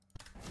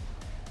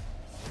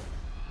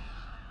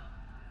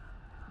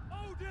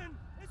Captain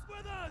is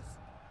with us!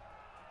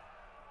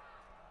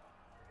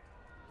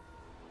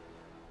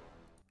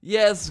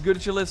 Yes, good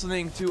that you're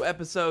listening to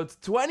episode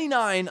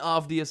 29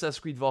 of the Assassin's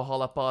Creed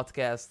Valhalla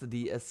podcast,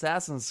 the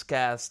Assassin's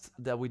Cast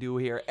that we do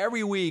here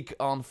every week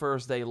on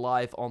Thursday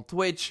live on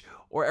Twitch,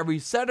 or every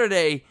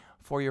Saturday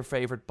for your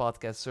favorite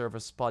podcast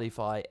service,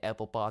 Spotify,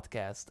 Apple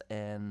Podcast,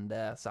 and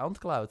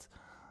SoundCloud.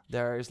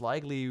 There is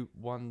likely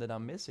one that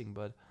I'm missing,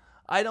 but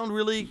I don't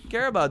really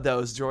care about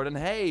those, Jordan.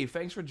 Hey,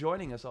 thanks for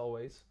joining us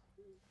always.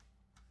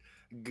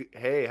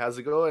 Hey, how's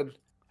it going?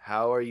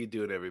 How are you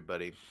doing,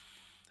 everybody?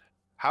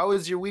 How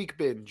has your week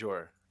been,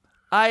 Jor?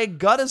 I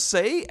gotta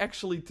say,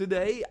 actually,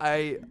 today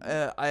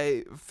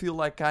I feel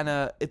like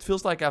it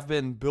feels like I've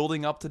been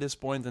building up to this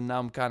point, and now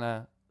I'm kind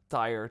of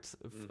tired,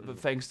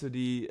 thanks to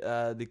the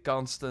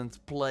constant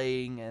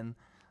playing and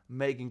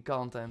making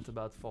content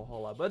about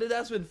Valhalla. But it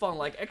has been fun,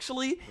 like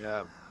actually,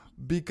 Yeah.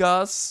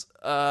 because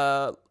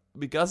it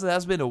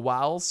has been a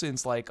while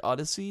since like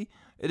Odyssey.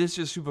 It is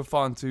just super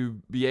fun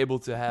to be able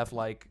to have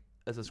like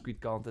Assassin's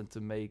Creed content to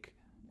make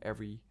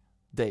every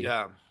day.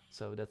 Yeah.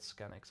 So that's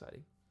kind of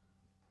exciting.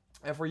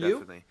 And for you?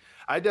 Definitely.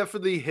 I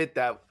definitely hit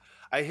that.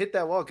 I hit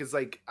that wall because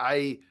like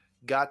I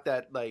got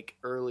that like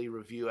early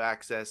review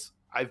access.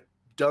 I've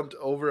dumped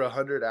over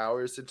 100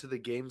 hours into the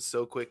game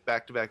so quick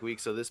back-to-back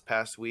weeks. So this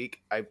past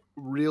week I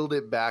reeled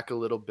it back a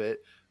little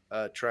bit,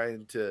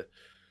 trying to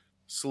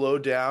slow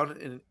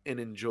down and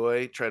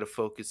enjoy, try to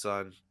focus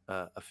on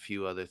a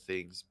few other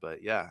things.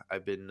 But yeah,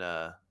 I've been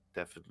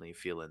definitely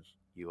feeling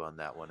you on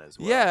that one as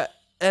well. Yeah,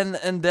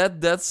 and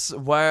that's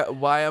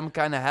why I'm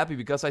kind of happy,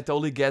 because I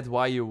totally get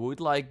why you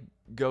would like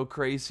go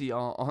crazy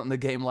on the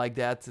game like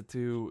that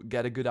to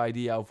get a good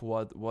idea of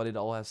what it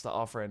all has to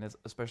offer, and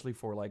especially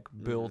for like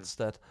builds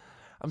that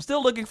I'm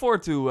still looking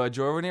forward to.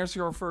 Jordan, here's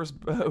your first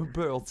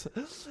build,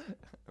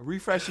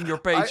 refreshing your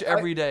page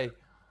every day.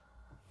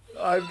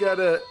 I've got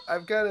a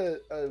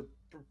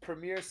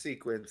premiere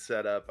sequence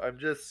set up. I'm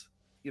just,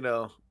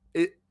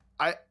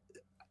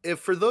 if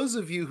for those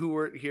of you who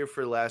weren't here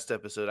for last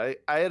episode,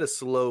 I had a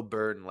slow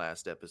burn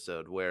last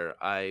episode where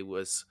I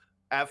was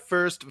at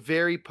first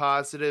very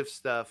positive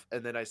stuff,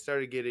 and then I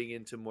started getting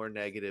into more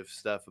negative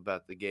stuff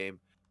about the game,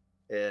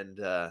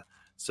 and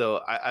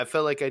so I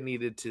felt like I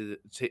needed to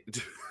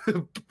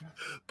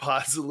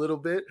pause a little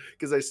bit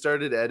because I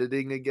started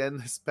editing again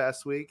this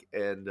past week,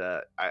 and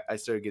I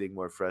started getting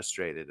more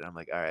frustrated. And I'm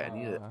like, all right,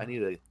 I need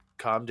to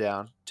calm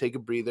down, take a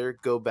breather,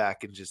 go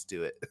back, and just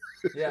do it.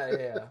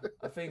 Yeah.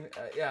 I think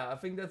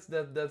that's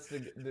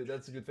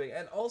a good thing.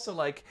 And also,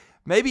 like,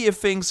 maybe if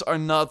things are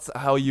not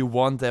how you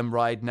want them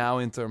right now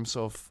in terms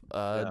of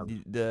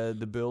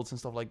the builds and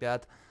stuff like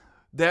that,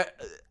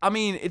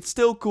 it's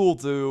still cool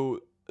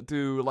to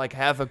like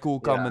have a cool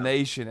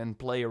combination and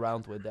play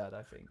around with that,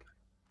 I think.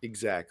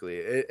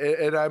 Exactly,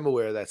 and I'm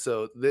aware of that.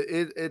 So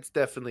it's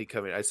definitely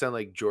coming. I sound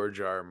like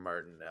George R. R.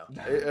 Martin now.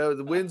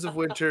 The Winds of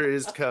Winter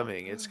is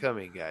coming. It's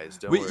coming, guys.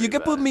 Don't worry. You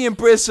can put about me in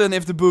prison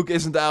if the book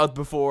isn't out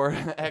before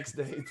X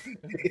date.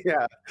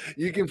 Yeah,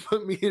 you can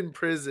put me in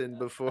prison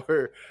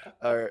before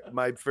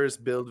my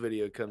first build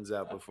video comes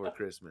out before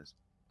Christmas.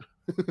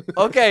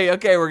 Okay,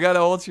 we're gonna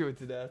hold you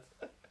to that.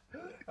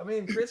 I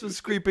mean, Christmas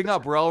is creeping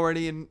up. We're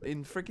already in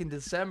freaking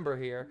December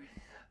here.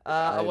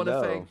 I want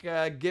to thank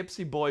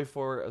Gipsy Boy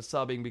for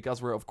subbing,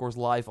 because we're, of course,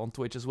 live on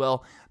Twitch as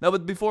well. No,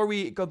 but before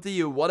we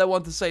continue, what I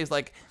want to say is,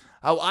 like,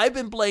 how I've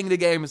been playing the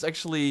game is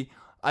actually,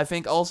 I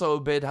think, also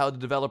a bit how the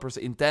developers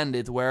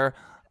intended, where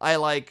I,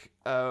 like,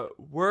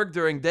 work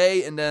during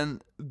day, and then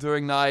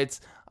during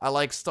night, I,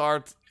 like,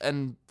 start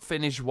and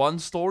finish one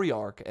story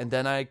arc, and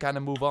then I kind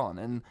of move on.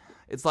 And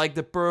it's, like,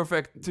 the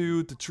perfect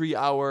 2 to 3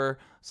 hour,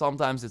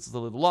 sometimes it's a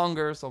little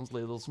longer, sometimes a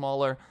little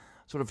smaller,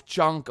 sort of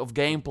chunk of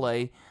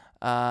gameplay.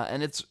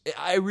 And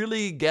I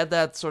really get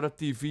that sort of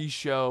TV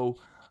show,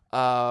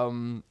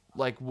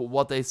 like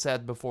what they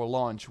said before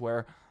launch,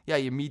 where,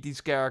 you meet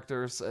these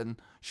characters, and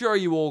sure,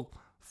 you will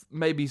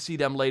maybe see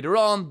them later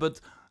on, but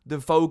the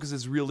focus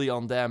is really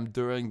on them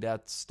during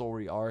that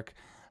story arc.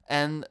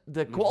 And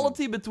the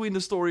quality between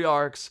the story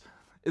arcs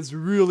is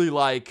really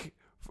like,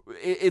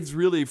 it's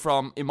really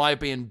from, in my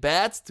opinion,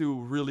 bad to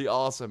really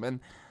awesome. And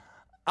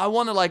I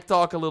want to like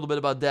talk a little bit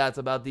about that,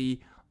 about the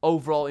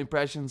overall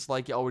impressions,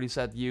 like you already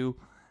said, you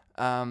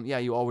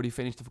already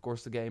finished, of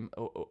course, the game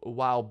a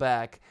while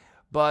back.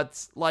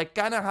 But, like,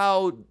 kind of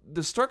how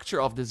the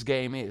structure of this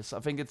game is.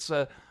 I think it's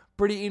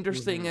pretty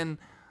interesting and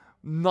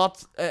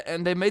not...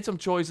 And they made some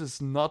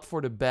choices not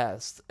for the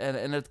best.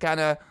 And it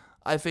kind of,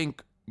 I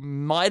think,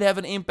 might have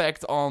an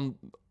impact on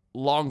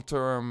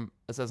long-term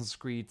Assassin's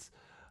Creed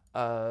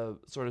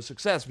sort of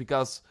success.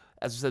 Because,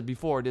 as you said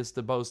before, this is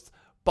the most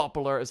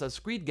popular Assassin's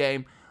Creed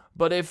game.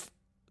 But if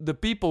the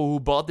people who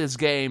bought this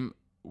game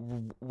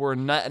were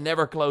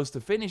never close to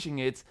finishing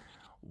it,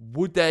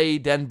 would they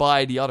then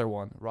buy the other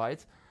one,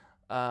 right?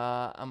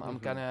 I'm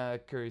kind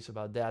of curious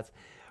about that.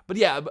 But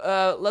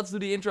let's do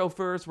the intro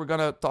first. We're going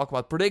to talk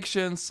about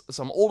predictions,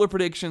 some older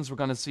predictions. We're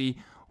going to see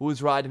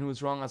who's right and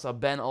who's wrong. I saw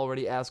Ben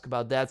already ask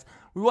about that.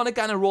 We want to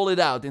kind of roll it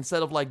out.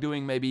 Instead of like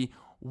doing maybe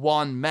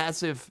one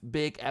massive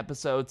big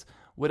episode,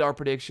 with our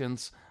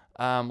predictions.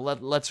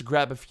 Let's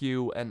grab a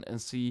few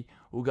and see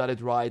who got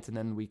it right, and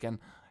then we can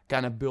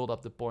kind of build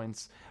up the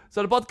points.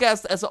 So the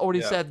podcast, as I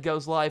already said,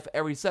 goes live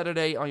every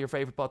Saturday on your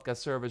favorite podcast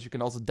service. You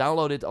can also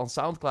download it on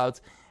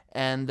SoundCloud.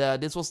 And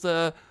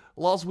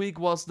last week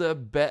was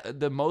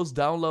the most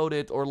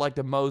downloaded or like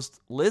the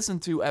most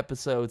listened to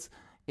episodes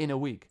in a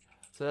week.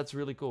 So that's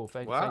really cool.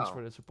 Thanks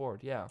for the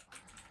support. Yeah,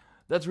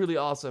 that's really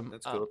awesome.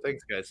 That's cool.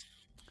 Thanks, guys.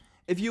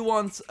 If you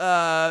want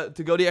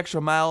to go the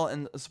extra mile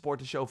and support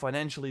the show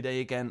financially, then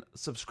you can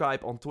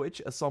subscribe on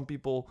Twitch, as some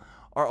people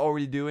are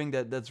already doing.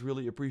 That's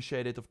really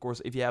appreciated. Of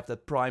course, if you have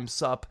that Prime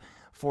sub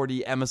for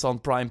the Amazon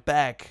Prime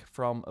pack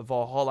from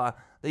Valhalla,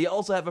 then you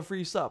also have a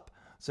free sub.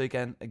 So you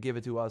can give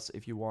it to us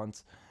if you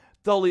want.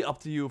 Totally up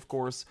to you, of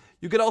course.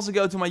 You can also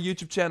go to my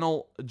YouTube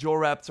channel,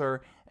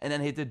 JoeRaptor, and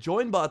then hit the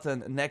join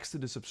button next to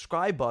the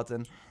subscribe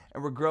button.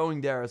 And we're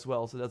growing there as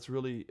well, so that's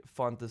really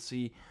fun to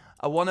see.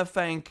 I want to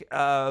thank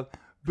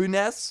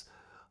Bunes,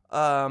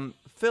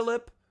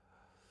 Philip,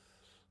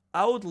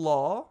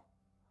 Outlaw,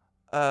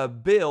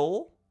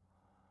 Bill,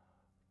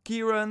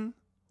 Kieran,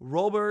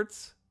 Robert,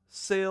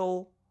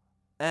 Sil,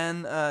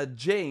 and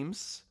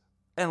James,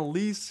 and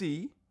Lee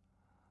C.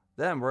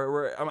 Damn,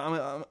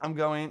 I'm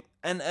going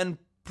and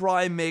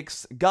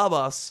Primix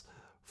Gabas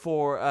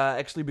for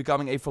actually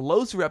becoming a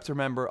Velociraptor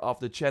member of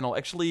the channel.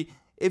 Actually,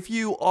 if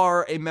you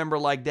are a member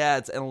like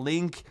that and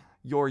link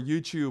your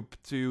YouTube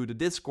to the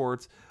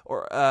Discord,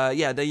 or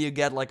then you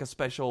get like a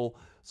special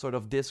sort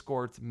of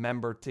Discord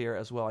member tier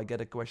as well. I get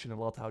a question a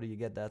lot, how do you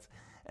get that?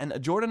 And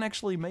Jordan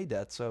actually made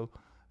that, so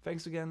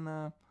thanks again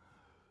to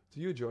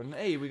you, Jordan.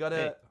 Hey, we got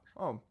a...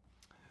 Oh.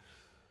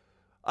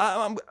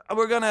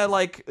 We're gonna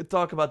like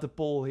talk about the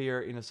poll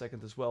here in a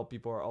second as well.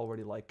 People are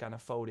already like kind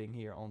of voting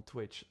here on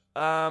Twitch,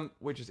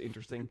 which is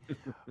interesting.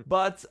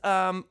 But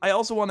I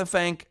also want to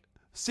thank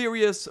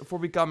Sirius for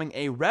becoming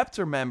a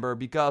Raptor member,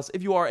 because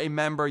if you are a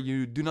member,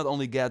 you do not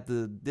only get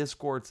the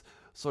Discord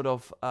sort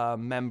of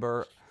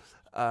member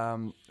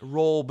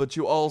role, but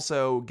you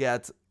also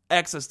get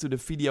access to the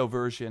video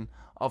version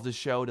of the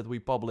show that we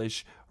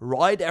publish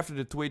right after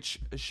the Twitch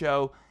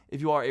show.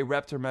 If you are a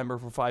Raptor member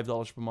for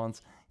 $5 per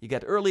month, you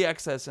get early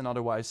access, and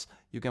otherwise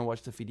you can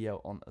watch the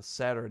video on a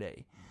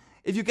Saturday.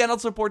 If you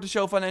cannot support the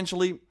show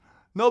financially,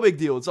 no big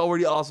deal. It's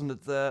already awesome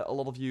that a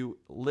lot of you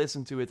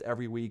listen to it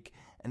every week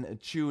and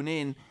tune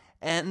in.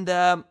 And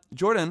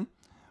Jordan,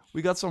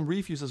 we got some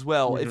reviews as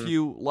well. Mm-hmm. If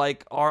you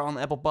are on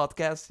Apple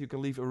Podcasts, you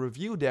can leave a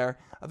review there.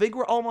 I think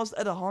we're almost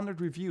at 100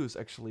 reviews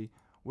actually,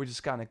 which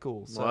is kind of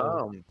cool. So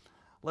wow.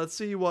 Let's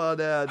see what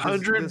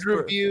 100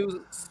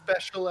 review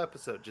special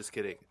episode. Just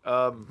kidding.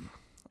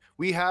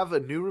 We have a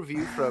new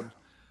review from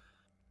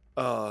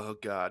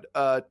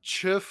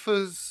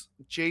Chufas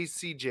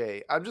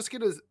JCJ. I'm just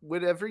gonna,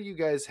 whenever you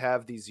guys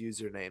have these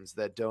usernames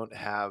that don't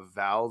have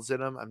vowels in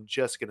them, I'm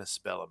just gonna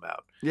spell them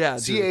out. Yeah,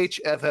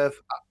 CHFF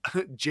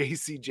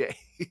JCJ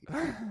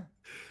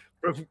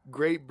from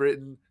Great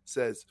Britain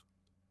says,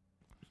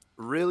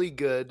 really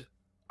good.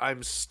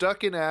 I'm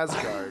stuck in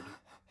Asgard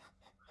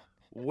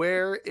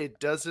where it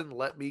doesn't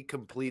let me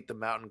complete the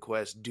mountain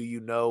quest. Do you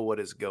know what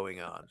is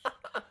going on?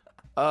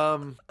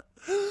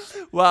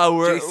 Wow,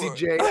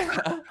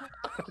 JCJ.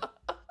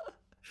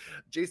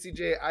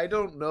 JCJ, I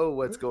don't know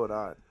what's going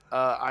on.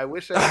 I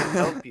wish I could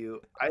help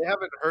you. I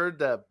haven't heard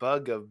that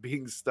bug of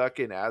being stuck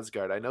in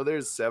Asgard. I know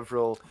there's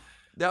several.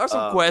 There are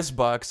some quest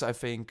bugs, I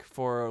think,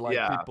 for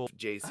people.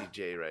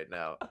 JCJ right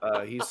now.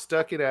 He's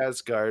stuck in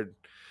Asgard,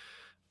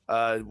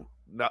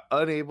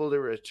 unable to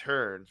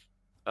return.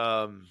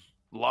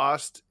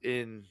 Lost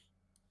on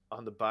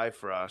the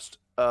Bifrost.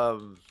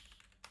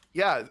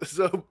 Yeah,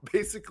 so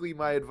basically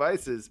my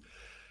advice is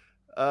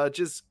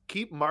just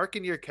keep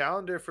marking your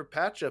calendar for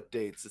patch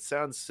updates. It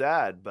sounds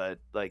sad, but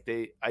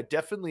I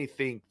definitely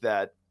think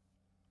that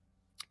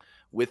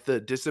with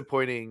the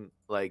disappointing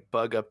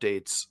bug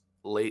updates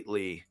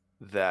lately,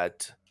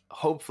 that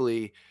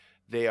hopefully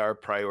they are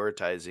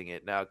prioritizing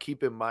it. Now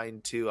keep in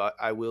mind too,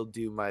 I will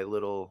do my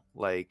little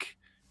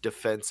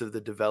defense of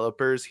the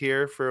developers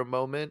here for a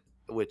moment,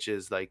 which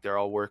is they're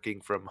all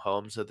working from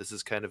home, so this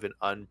is kind of an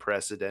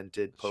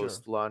unprecedented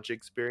post-launch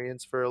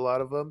experience for a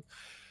lot of them.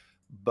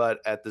 But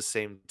at the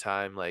same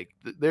time,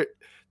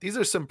 these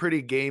are some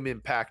pretty game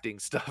impacting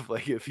stuff.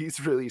 If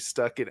he's really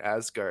stuck in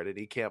Asgard and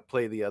he can't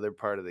play the other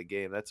part of the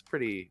game, that's a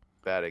pretty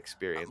bad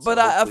experience. But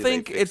so I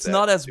think it's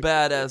not as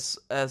bad as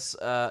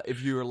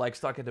if you're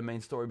stuck in the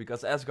main story,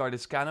 because Asgard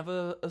is kind of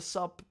a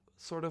sub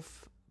sort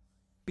of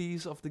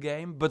piece of the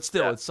game, but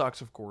still it sucks,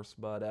 of course.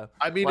 But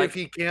I mean, if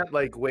he can't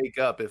wake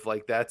up, if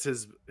that's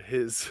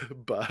his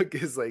bug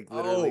is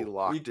literally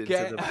locked into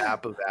the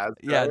map of Asgard,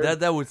 yeah,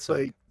 that would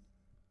suck.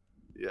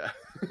 Yeah.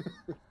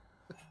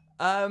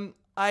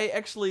 I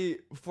actually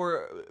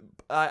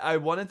I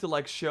wanted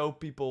to show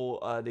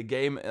people the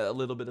game a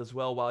little bit as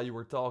well while you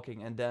were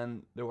talking, and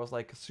then there was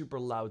a super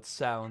loud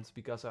sound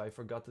because I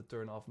forgot to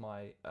turn off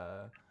my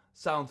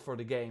sound for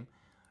the game.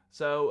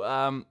 So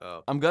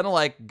I'm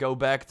gonna go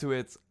back to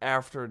it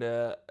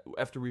after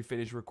we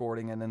finish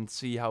recording and then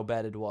see how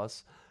bad it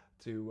was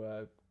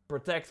to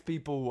protect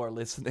people who are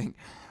listening.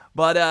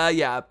 But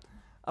yeah,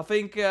 I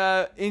think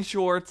in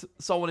short,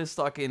 someone is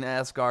stuck in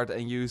Asgard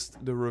and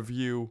used the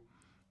review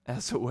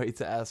as a way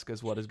to ask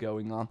us what is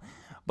going on.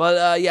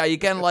 But yeah, you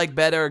can like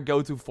better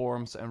go to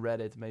forums and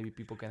Reddit. Maybe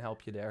people can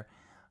help you there.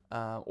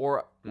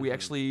 Or we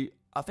actually,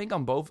 I think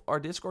on both our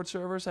Discord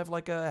servers have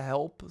like a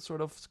help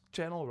sort of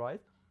channel,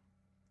 right?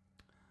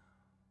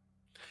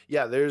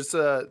 Yeah, there's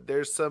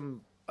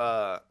some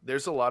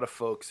there's a lot of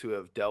folks who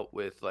have dealt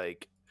with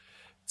like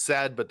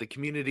sad, but the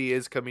community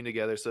is coming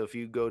together. So if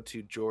you go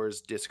to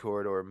Jor's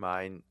Discord or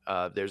mine,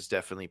 there's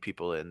definitely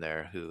people in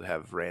there who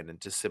have ran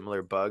into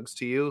similar bugs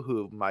to you,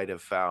 who might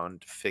have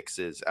found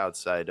fixes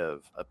outside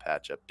of a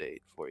patch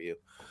update for you.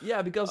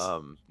 Yeah, because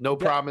no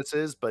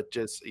promises, but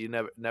just you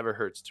never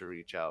hurts to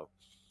reach out.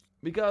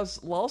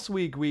 Because last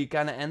week we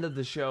kind of ended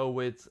the show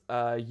with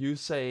you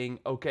saying,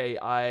 "Okay,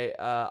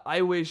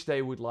 I wish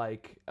they would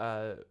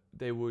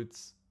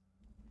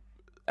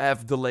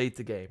have delayed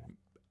the game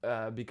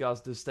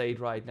because the state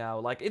right now,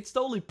 like it's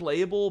totally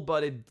playable,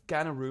 but it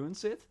kind of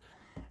ruins it."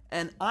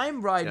 And I'm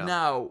right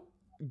now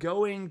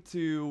going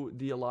to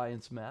the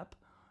Alliance map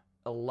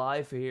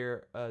live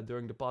here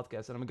during the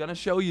podcast, and I'm gonna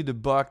show you the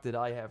bug that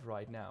I have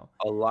right now.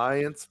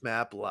 Alliance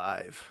map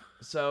live.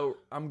 So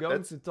I'm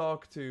going to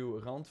talk to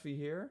Randvi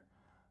here.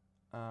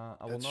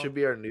 That should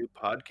be our new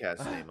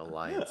podcast name,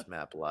 Alliance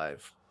Map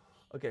Live.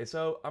 Okay,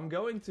 so I'm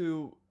going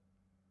to.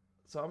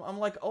 So I'm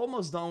like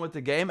almost done with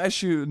the game.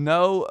 As you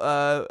know,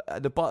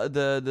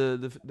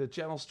 the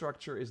channel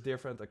structure is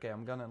different. Okay,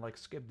 I'm gonna like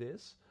skip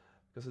this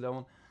because I don't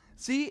want.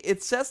 See,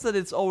 it says that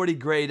it's already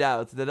grayed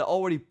out. That it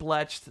already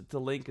pledged to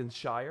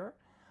Lincolnshire,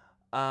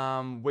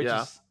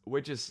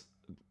 which is,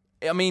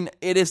 I mean,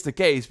 it is the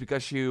case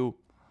because you.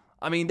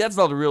 I mean, that's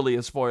not really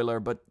a spoiler,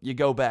 but you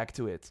go back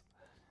to it.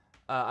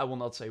 I will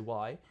not say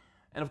why.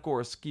 And of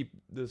course, keep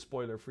the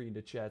spoiler free in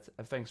the chat.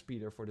 And thanks,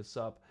 Peter, for the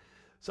sub.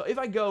 So if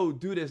I go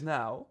do this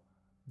now,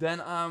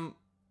 then I'm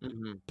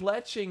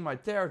pledging my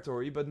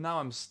territory, but now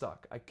I'm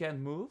stuck. I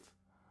can't move.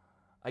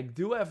 I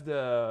do have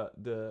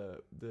the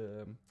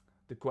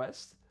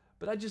quest,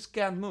 but I just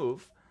can't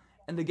move.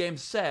 And the game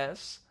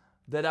says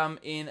that I'm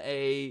in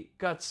a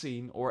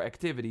cutscene or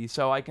activity,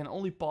 so I can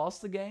only pause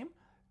the game,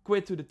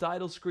 quit to the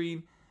title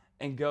screen,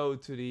 and go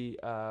to the...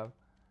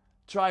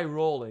 try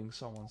rolling,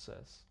 someone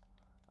says.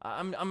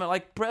 I'm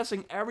like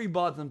pressing every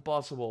button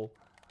possible.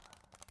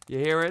 You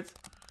hear it?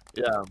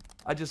 Yeah.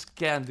 I just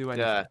can't do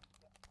anything. Yeah.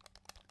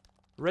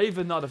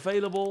 Raven not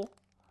available.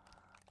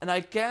 And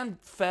I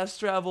can't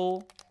fast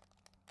travel.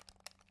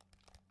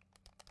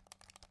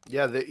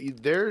 Yeah,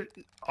 they're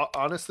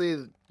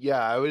honestly,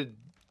 yeah, I would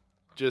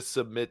just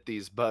submit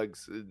these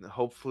bugs and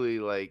hopefully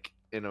like,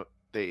 you know,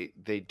 they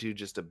do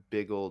just a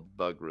big old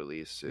bug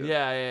release soon.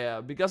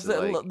 Yeah. Because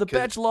the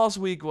patch last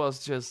week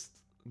was just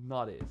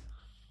not it.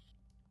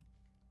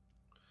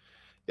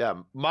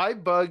 Yeah, my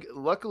bug,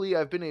 luckily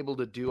I've been able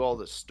to do all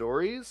the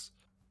stories.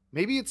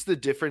 Maybe it's the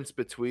difference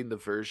between the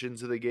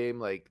versions of the game,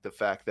 like the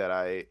fact that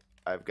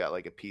I've got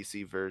like a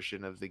PC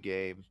version of the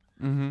game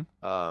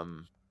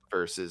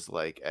versus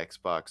like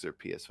Xbox or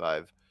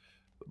PS5.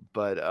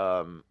 But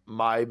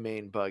my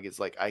main bug is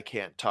like I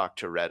can't talk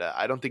to Retta.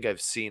 I don't think I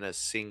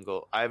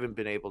haven't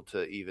been able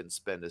to even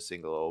spend a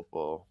single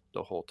opal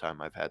the whole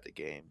time I've had the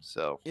game.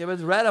 So yeah, but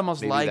Retta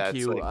must like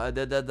you. Like...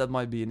 that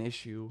might be an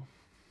issue.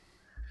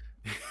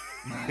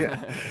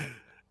 Yeah.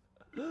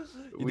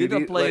 You did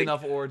not play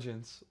enough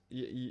Origins.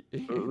 You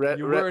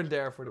weren't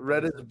there for the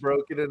Red is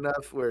broken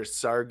enough where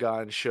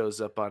Sargon shows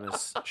up on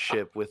his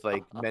ship with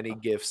like many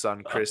gifts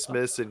on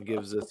Christmas and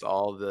gives us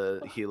all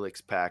the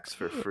Helix packs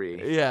for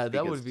free. Yeah,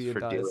 that would be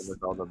for dealing with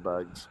all the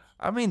bugs.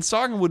 I mean,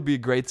 Sargon would be a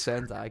great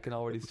Santa. I can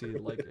already see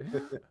it. Like,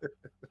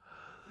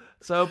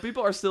 so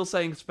people are still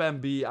saying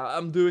spam B.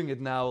 I'm doing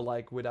it now,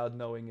 like without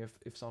knowing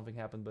if something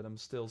happened, but I'm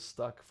still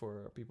stuck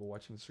for people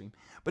watching the stream.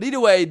 But either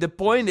way, the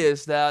point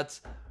is that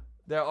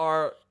there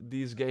are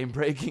these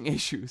game-breaking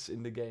issues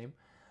in the game.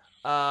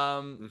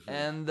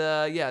 And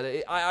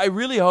yeah, I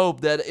really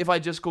hope that if I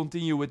just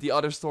continue with the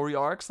other story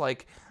arcs,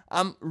 like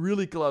I'm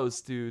really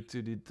close to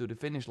the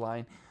finish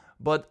line,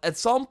 but at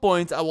some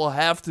point I will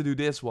have to do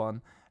this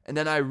one, and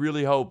then I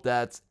really hope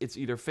that it's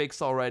either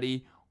fixed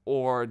already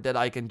or that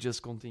I can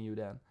just continue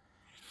then.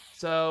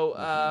 So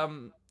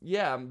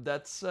yeah,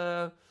 that's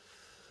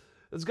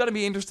it's gonna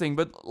be interesting.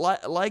 But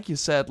like you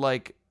said,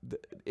 like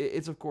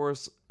it's of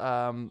course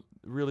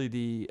really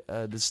the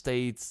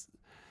state.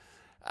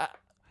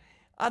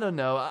 I don't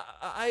know.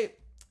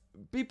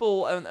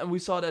 People and we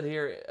saw that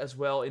here as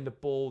well in the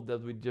poll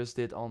that we just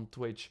did on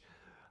Twitch.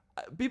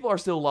 People are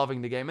still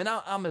loving the game, and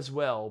I'm as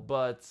well.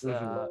 But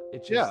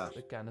it's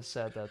just kind of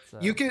sad that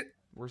you can.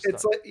 We're stuck.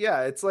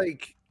 It's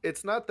like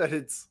it's not that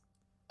it's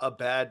a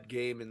bad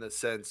game in the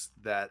sense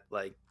that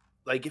like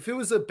if it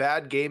was a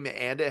bad game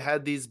and it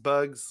had these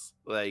bugs,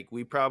 like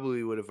we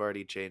probably would have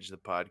already changed the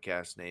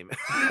podcast name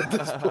at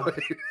this point.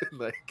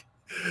 Like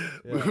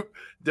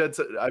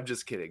I'm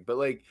just kidding, but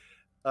like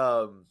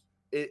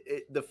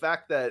the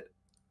fact that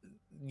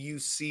you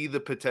see the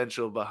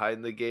potential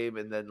behind the game,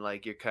 and then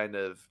like you're kind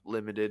of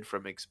limited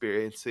from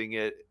experiencing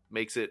it,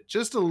 makes it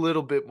just a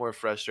little bit more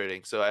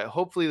frustrating. So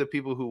hopefully the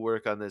people who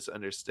work on this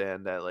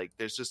understand that like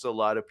there's just a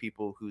lot of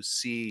people who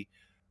see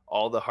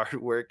all the hard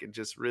work and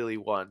just really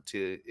want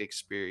to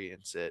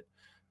experience it.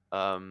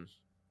 And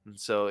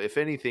so if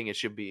anything, it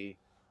should be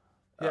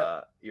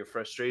your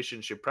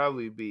frustration should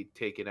probably be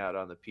taken out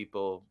on the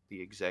people, the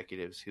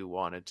executives who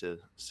wanted to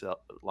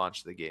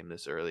launch the game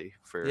this early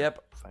for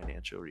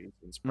financial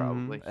reasons,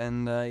 probably.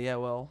 And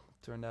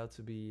turned out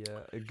to be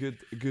a good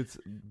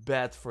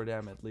bet for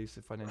them, at least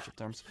in financial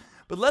terms.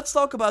 But let's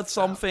talk about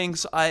some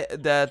things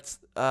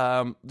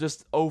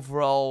just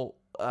overall.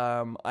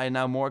 I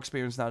now more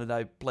experienced now that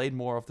I played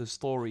more of the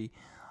story.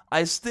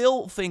 I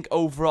still think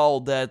overall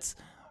that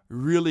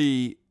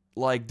really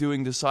like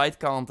doing the side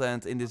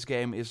content in this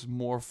game is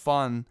more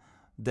fun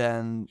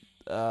than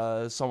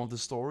some of the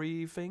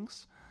story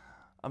things.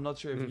 I'm not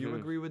sure if you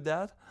agree with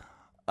that.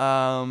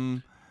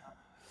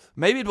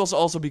 Maybe it was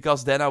also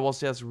because then I was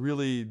just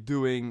really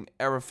doing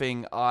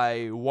everything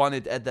I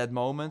wanted at that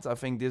moment. I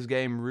think this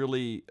game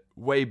really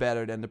way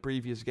better than the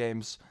previous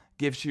games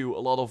gives you a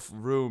lot of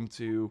room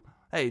to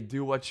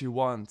do what you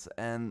want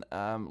and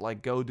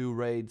like go do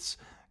raids,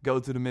 go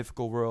to the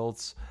mythical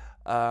worlds.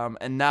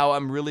 And now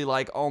I'm really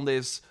like on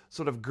this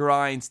sort of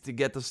grind to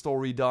get the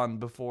story done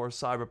before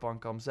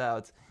Cyberpunk comes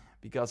out,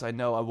 because I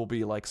know I will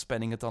be like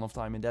spending a ton of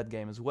time in that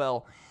game as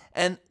well.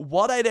 And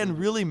what I then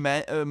really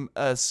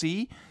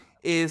see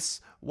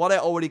is what I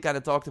already kind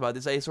of talked about,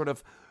 is a sort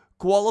of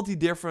quality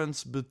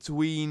difference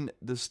between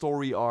the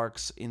story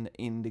arcs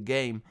in the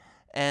game.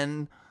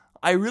 And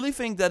I really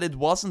think that it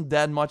wasn't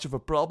that much of a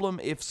problem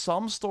if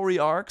some story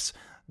arcs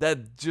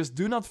that just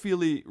do not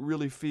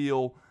really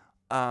feel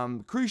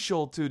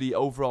crucial to the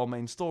overall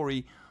main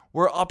story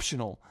were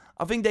optional.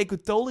 I think they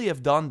could totally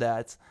have done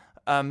that.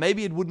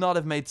 Maybe it would not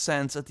have made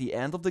sense at the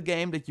end of the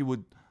game that you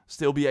would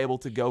still be able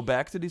to go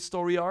back to these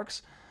story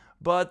arcs.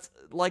 But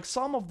like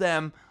some of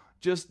them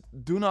just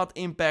do not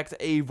impact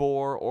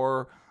Eivor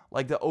or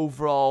like the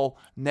overall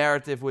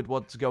narrative with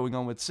what's going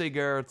on with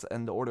Sigurd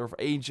and the Order of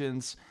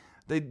Agents.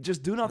 They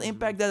just do not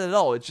impact that at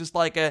all. It's just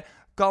like a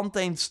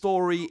contained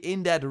story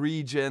in that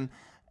region.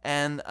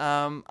 And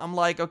I'm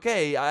like,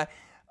 okay,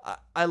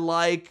 I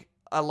like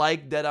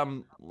that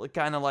I'm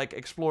kind of like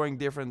exploring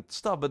different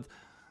stuff, but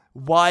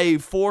why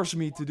force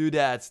me to do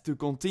that, to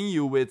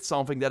continue with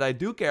something that I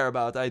do care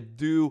about? I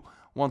do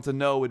want to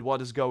know with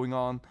what is going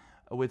on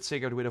with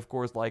Sigurd, with of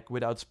course like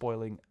without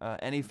spoiling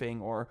anything,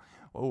 or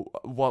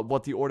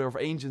what the Order of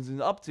Ancients is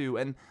up to,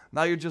 and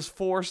now you're just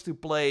forced to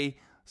play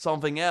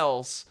something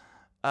else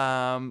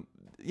that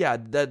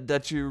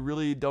you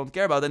really don't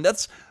care about. And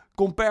that's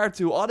compared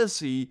to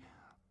Odyssey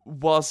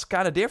was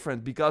kind of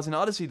different, because in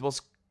Odyssey it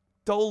was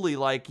totally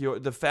like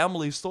the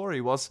family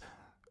story was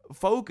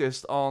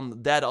focused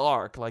on that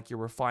arc, like you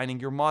were finding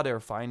your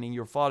mother, finding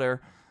your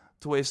father,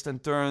 twists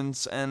and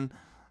turns, and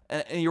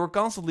you were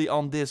constantly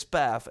on this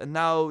path. And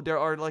now there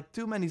are like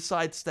too many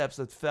side steps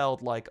that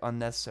felt like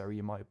unnecessary,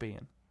 in my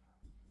opinion.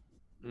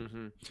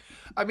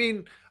 I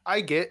mean,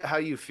 I get how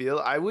you feel.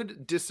 I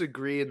would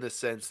disagree in the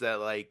sense that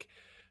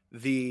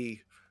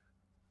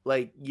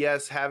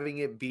yes, having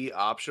it be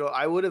optional,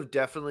 I would have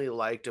definitely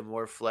liked a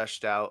more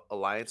fleshed out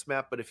alliance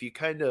map. But if you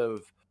kind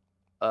of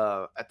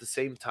at the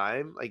same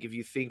time, like if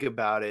you think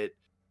about it,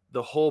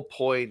 the whole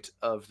point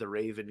of the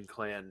Raven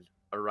clan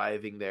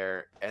arriving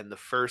there, and the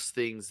first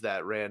things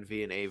that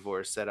Randvi and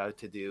Eivor set out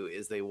to do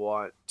is they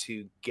want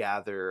to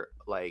gather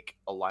like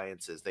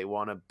alliances. They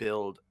want to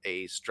build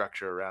a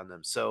structure around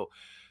them. So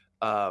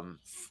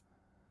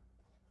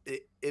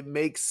it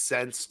makes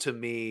sense to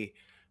me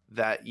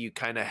that you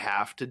kind of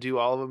have to do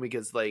all of them,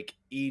 because like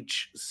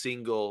each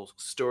single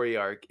story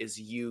arc is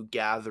you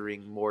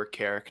gathering more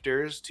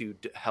characters to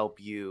help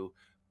you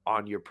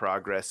on your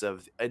progress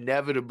of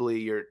inevitably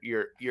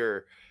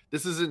you're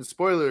this isn't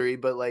spoilery,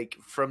 but like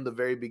from the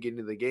very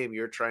beginning of the game,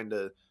 you're trying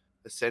to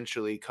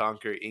essentially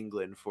conquer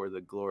England for the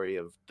glory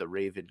of the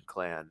Raven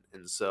clan.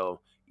 And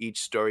so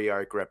each story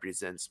arc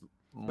represents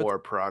more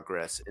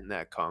progress in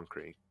that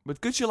conquering.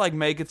 But could you like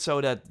make it so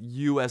that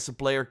you as a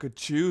player could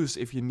choose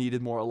if you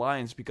needed more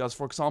alliance? Because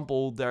for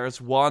example, there's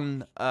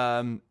one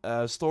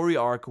story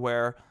arc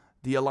where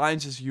the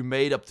alliances you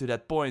made up to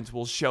that point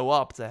will show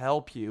up to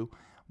help you.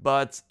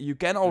 But you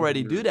can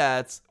already do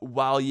that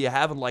while you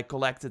haven't like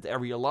collected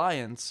every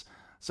alliance.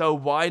 So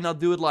why not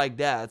do it like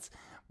that?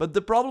 But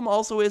the problem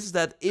also is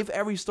that if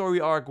every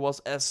story arc was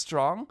as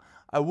strong,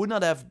 I would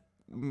not have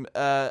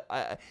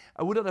I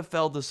would not have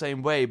felt the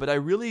same way. But I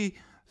really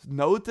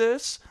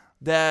notice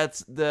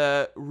that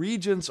the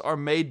regions are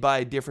made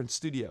by different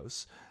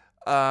studios.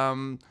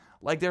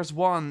 Like there's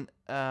one.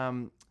 Let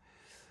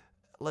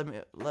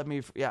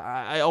me. Yeah,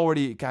 I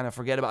already kind of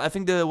forget about. I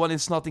think the one in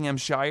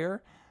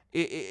Nottinghamshire.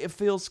 It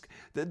feels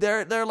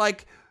they're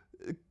like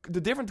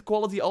the different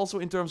quality also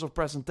in terms of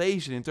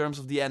presentation, in terms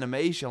of the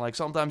animation. Like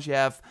sometimes you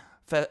have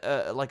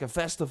like a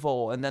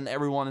festival, and then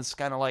everyone is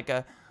kind of like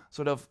a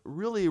sort of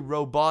really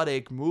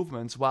robotic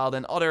movements, while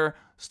then other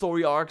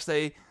story arcs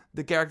they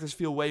the characters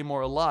feel way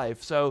more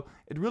alive. So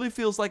it really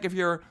feels like if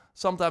you're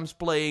sometimes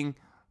playing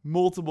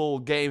multiple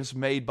games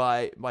made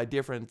by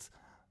different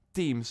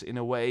teams in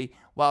a way,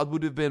 while it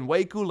would have been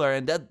way cooler,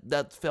 and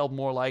that felt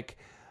more like,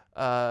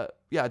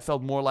 it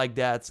felt more like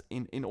that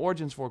in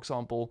Origins, for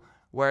example,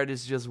 where it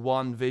is just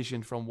one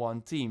vision from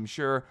one team.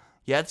 Sure,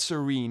 you had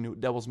Serene,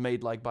 that was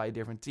made like by a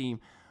different team,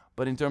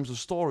 but in terms of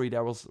story,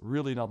 there was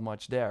really not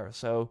much there.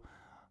 So,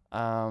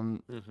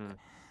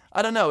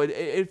 I don't know.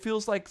 It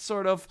feels like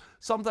sort of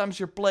sometimes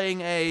you're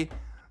playing a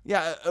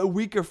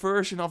weaker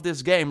version of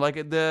this game, like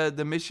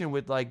the mission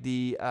with like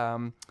the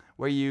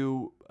where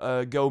you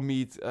go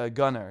meet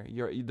Gunner,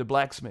 the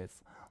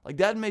blacksmith. Like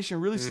that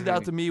mission really stood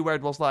out to me, where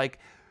it was like,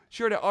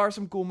 sure, there are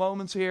some cool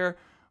moments here,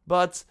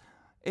 but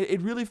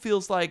it really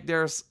feels like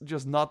there's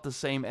just not the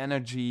same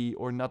energy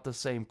or not the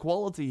same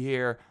quality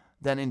here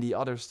than in the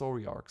other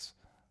story arcs.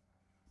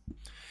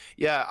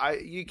 Yeah,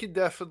 you can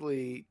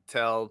definitely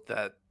tell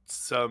that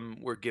some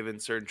were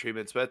given certain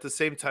treatments, but at the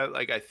same time,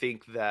 like I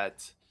think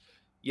that,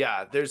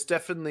 yeah, there's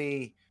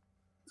definitely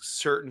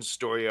certain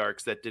story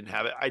arcs that didn't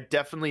have it. I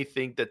definitely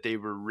think that they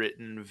were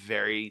written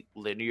very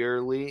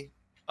linearly,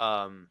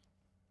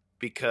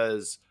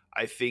 because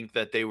I think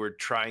that they were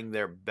trying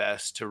their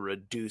best to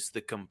reduce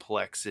the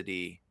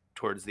complexity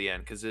towards the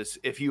end. Because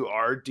if you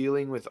are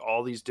dealing with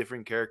all these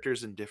different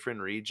characters in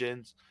different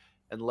regions,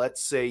 and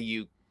let's say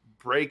you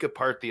break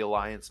apart the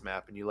Alliance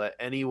map and you let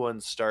anyone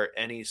start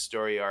any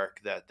story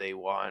arc that they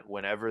want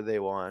whenever they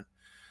want,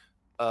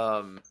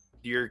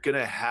 you're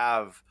gonna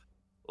have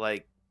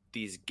like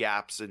these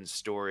gaps in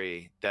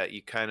story that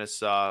you kind of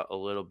saw a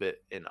little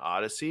bit in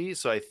Odyssey.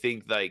 So I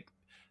think like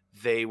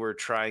they were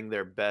trying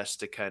their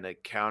best to kind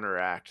of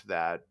counteract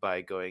that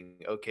by going,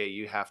 okay,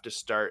 you have to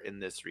start in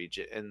this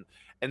region,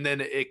 and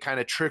then it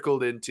kind of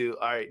trickled into,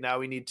 all right, now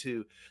we need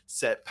to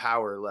set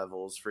power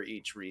levels for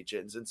each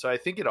regions. And so I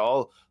think it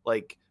all,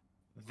 like,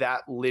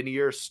 that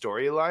linear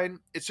storyline,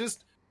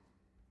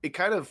 it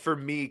kind of, for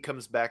me,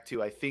 comes back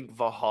to, I think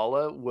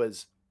Valhalla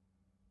was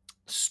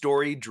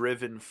story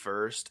driven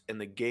first,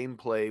 and the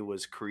gameplay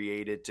was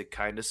created to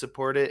kind of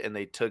support it, and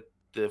they took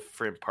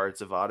different parts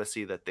of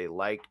Odyssey that they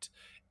liked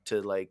to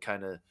like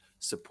kind of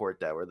support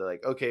that, where they're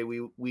like, okay,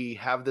 we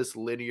have this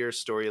linear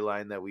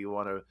storyline that we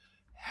want to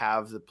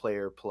have the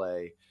player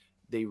play.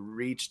 They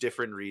reach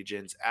different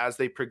regions. As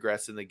they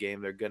progress in the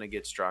game, they're going to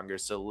get stronger,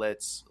 so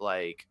let's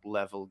like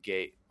level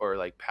gate or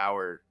like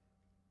power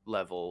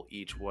level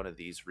each one of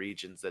these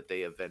regions that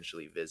they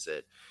eventually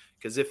visit.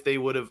 Because if they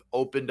would have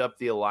opened up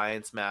the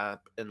Alliance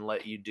map and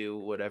let you do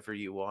whatever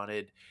you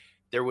wanted,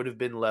 there would have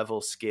been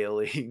level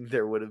scaling.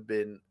 There would have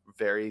been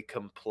very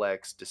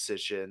complex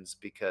decisions,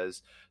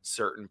 because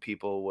certain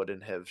people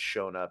wouldn't have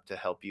shown up to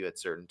help you at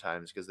certain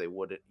times, because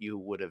you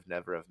would have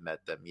never have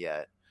met them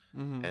yet.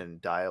 Mm-hmm.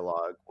 And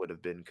dialogue would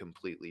have been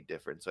completely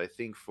different. So I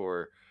think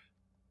for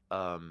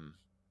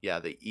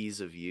the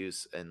ease of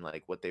use and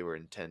like what they were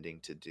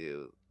intending to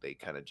do, they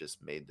kind of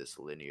just made this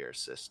linear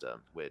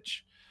system,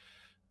 which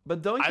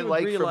But don't you I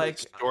agree, like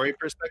from like, a story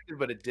perspective,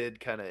 but it did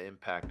kind of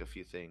impact a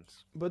few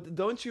things. but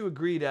don't you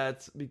agree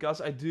that,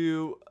 because I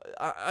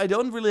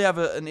don't really have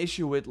an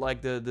issue with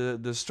like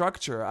the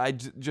structure. I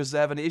just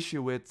have an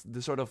issue with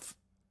the sort of,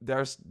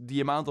 there's the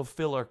amount of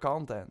filler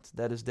content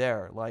that is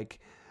there. Like,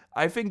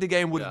 I think the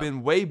game would have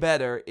been way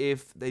better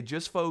if they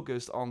just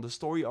focused on the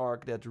story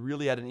arc that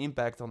really had an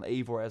impact on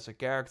Eivor as a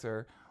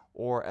character,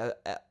 or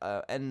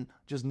and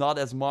just not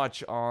as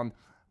much on,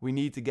 we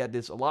need to get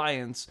this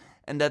alliance,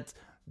 and that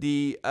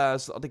the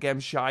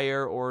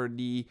Shire, or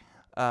the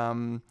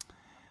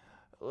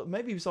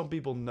maybe some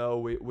people know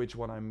which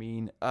one I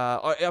mean.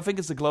 I think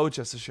it's the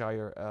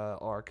Gloucestershire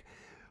arc.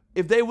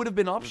 If they would have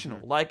been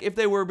optional, like if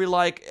they were be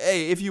like,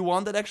 hey, if you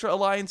want that extra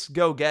alliance,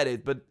 go get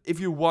it. But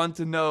if you want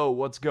to know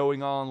what's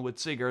going on with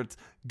Sigurd,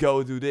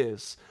 go do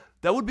this.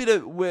 That would be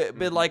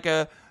bit like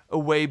a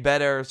way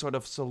better sort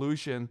of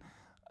solution.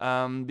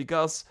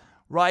 Because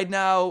right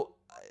now,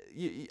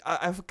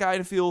 I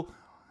kind of feel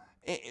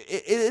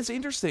it is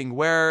interesting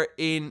where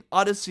in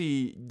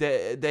Odyssey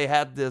they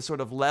had the sort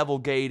of level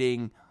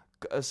gating,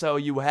 so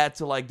you had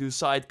to like do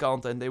side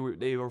content.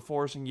 They were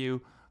forcing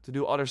you to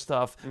do other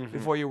stuff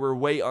before you were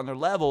way under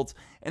leveled.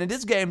 And in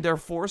this game, they're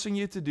forcing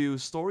you to do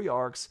story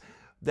arcs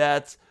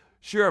that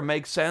sure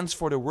make sense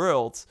for the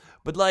world,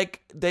 but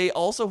like they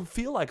also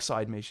feel like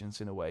side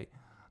missions in a way.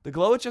 The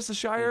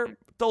Gloucestershire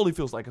totally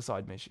feels like a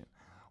side mission.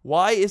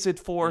 Why is it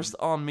forced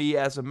on me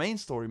as a main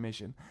story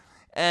mission?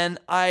 And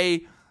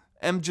I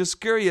am just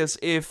curious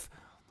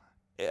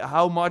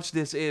how much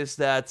this is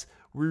that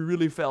we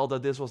really felt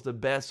that this was the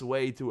best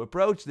way to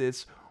approach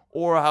this,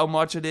 or how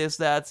much it is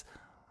that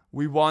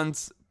we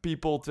want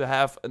people to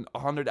have an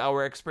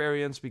 100-hour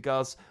experience,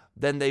 because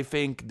then they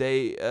think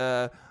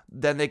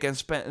then they can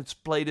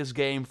play this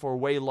game for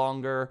way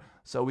longer,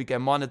 so we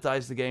can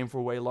monetize the game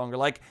for way longer.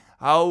 Like,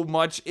 how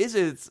much is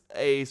it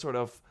a sort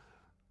of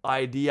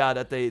idea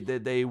that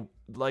they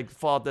like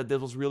thought that this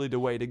was really the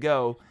way to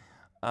go?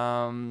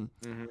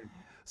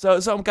 So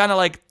I'm kind of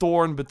like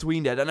torn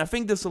between that, and I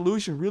think the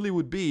solution really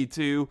would be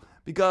to,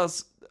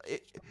 because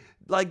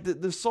like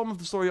the some of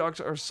the story arcs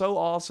are so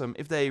awesome.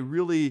 If they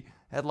really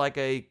had like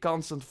a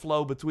constant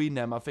flow between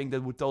them, I think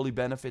that would totally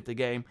benefit the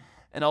game.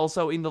 And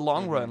also in the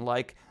long run,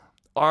 like,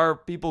 are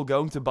people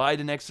going to buy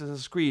the next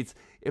Assassin's Creed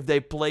if they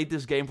played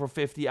this game for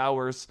 50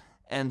 hours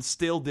and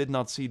still did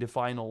not see the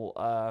final,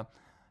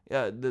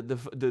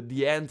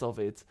 the end of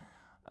it?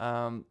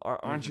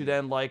 Aren't you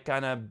then like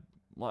kind of,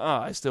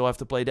 I still have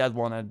to play that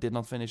one, I did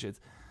not finish it.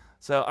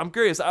 So I'm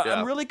curious.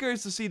 I'm really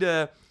curious to see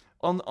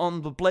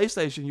on the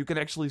PlayStation, you can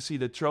actually see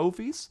the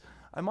trophies.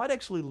 I might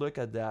actually look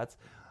at that.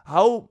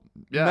 How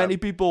many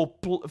people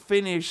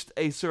finished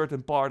a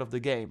certain part of the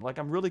game? Like,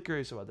 I'm really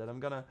curious about that. I'm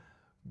gonna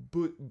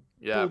pull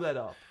that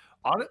up.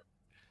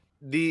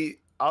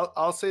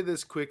 I'll say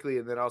this quickly,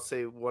 and then I'll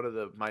say one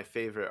of my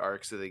favorite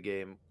arcs of the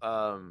game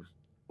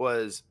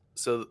was,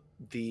 so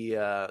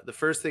the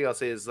first thing I'll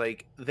say is,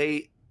 like,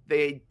 I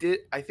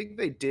think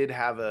they did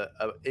have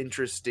a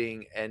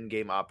interesting end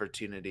game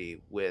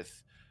opportunity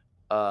with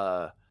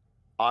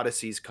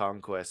Odyssey's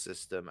conquest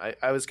system.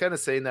 I was kind of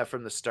saying that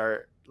from the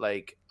start,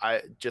 like,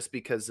 just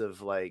because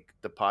of like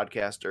the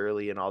podcast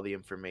early and all the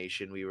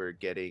information we were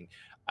getting,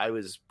 I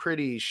was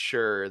pretty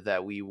sure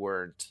that we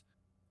weren't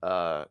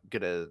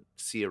gonna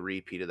see a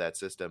repeat of that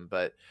system.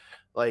 But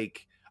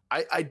like,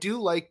 I do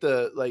like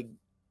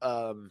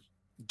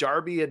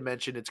Darby had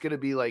mentioned it's gonna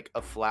be like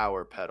a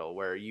flower petal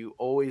where you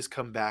always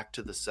come back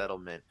to the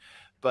settlement.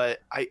 But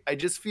I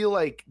just feel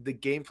like the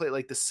gameplay,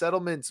 like the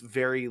settlement's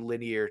very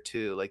linear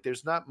too. Like,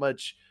 there's not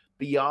much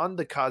beyond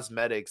the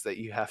cosmetics that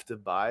you have to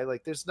buy.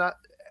 Like, there's not,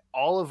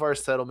 all of our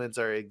settlements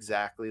are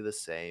exactly the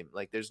same.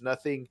 Like, there's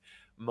nothing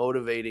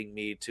motivating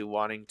me to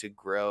wanting to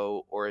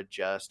grow or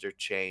adjust or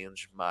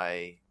change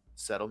my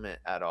settlement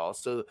at all.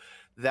 So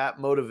that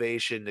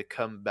motivation to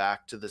come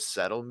back to the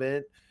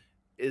settlement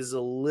is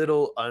a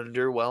little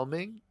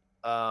underwhelming,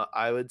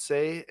 I would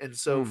say. And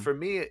so for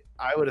me,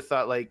 I would have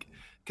thought, like,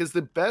 because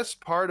the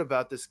best part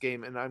about this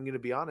game, and I'm going to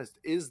be honest,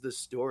 is the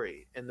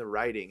story and the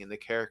writing and the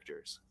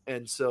characters.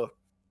 And so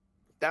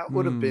that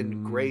would have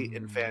been great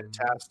and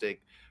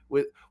fantastic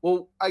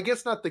well, I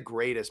guess not the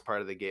greatest part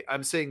of the game.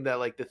 I'm saying that,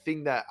 like, the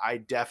thing that I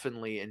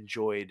definitely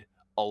enjoyed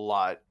a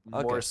lot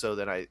more so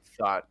than I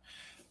thought.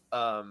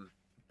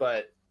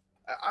 But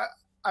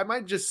I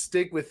might just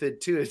stick with it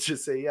too. It's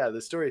just say,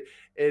 the story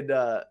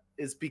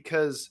is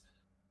because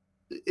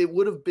it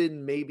would have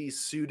been maybe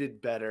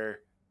suited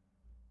better,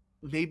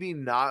 maybe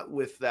not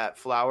with that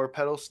flower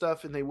petal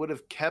stuff, and they would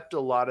have kept a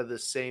lot of the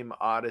same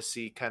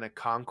Odyssey kind of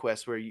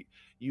conquest where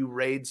you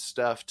raid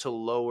stuff to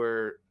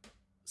lower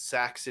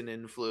Saxon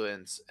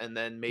influence, and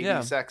then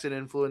maybe Saxon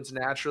influence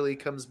naturally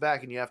comes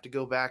back and you have to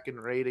go back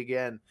and raid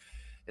again.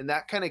 And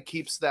that kind of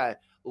keeps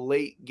that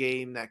late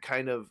game, that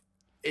kind of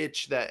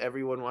itch that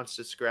everyone wants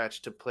to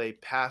scratch to play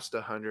past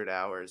 100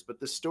 hours. But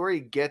the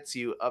story gets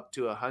you up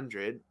to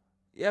 100.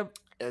 Yep.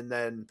 And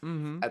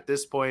then at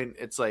this point,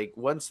 it's like,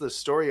 once the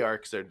story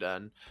arcs are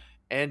done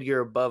and you're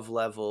above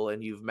level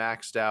and you've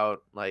maxed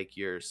out like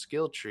your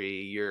skill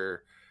tree,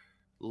 your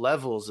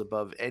levels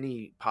above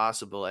any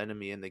possible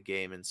enemy in the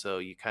game. And so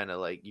you kind of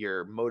like,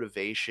 your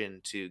motivation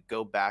to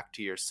go back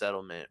to your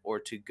settlement or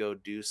to go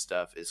do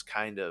stuff is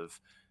kind of,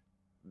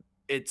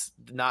 it's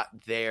not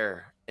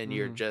there. And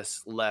you're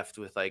just left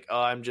with like, oh,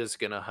 I'm just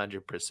going to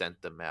 100%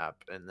 the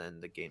map, and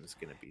then the game's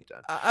going to be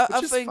done.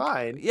 Which is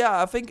fine.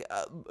 Yeah, I think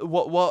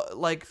what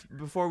like,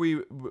 before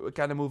we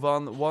kind of move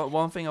on,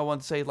 one thing I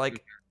want to say,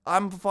 like,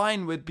 I'm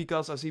fine with,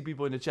 because I see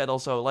people in the chat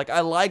also, like,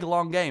 I like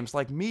long games,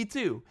 like me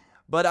too.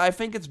 But I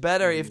think it's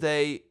better if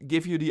they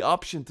give you the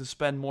option to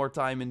spend more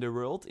time in the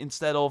world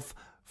instead of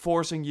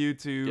forcing you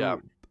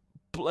to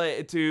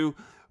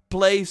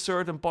play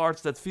certain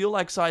parts that feel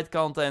like side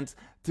content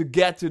to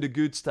get to the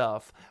good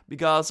stuff.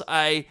 Because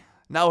I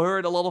now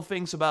heard a lot of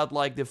things about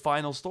like the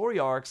final story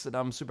arcs that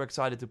I'm super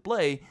excited to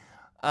play.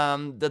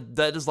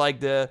 That is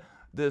like the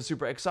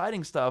super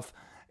exciting stuff.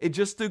 It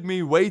just took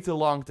me way too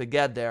long to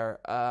get there.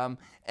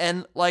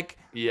 And like,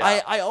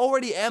 I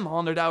already am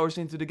 100 hours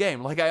into the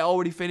game. Like, I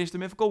already finished the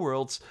Mythical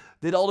Worlds,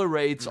 did all the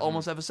raids,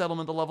 almost have a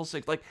settlement at level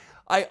 6. Like,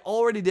 I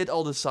already did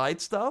all the side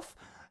stuff.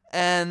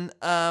 And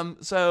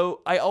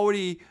so I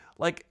already,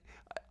 like,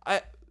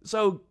 I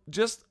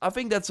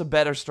think that's a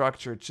better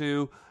structure,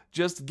 to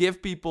just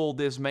give people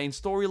this main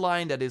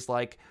storyline that is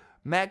like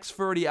max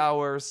 30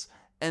 hours.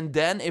 And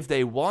then if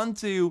they want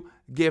to,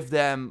 give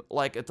them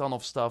like a ton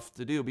of stuff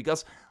to do.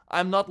 Because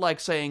I'm not like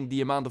saying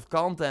the amount of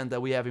content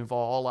that we have in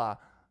Valhalla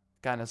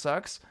kind of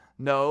sucks.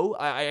 No,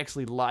 I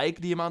actually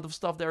like the amount of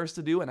stuff there is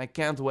to do, and I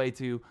can't wait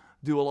to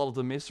do a lot of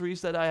the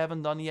mysteries that I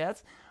haven't done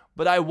yet.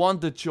 But I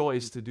want the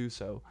choice to do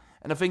so.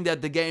 And I think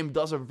that the game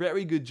does a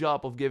very good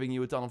job of giving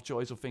you a ton of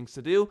choice of things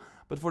to do.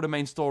 But for the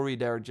main story,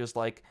 they're just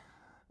like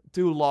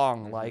too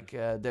long. Like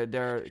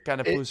they're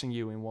kind of pushing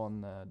you in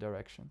one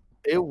direction.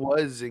 It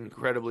was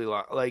incredibly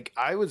long. Like,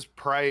 I was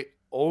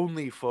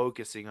only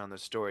focusing on the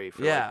story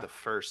for like the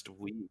first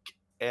week,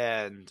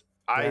 and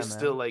I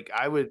still like,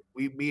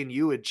 me and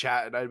you would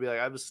chat, and I'd be like,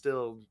 I'm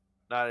still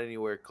not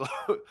anywhere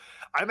close.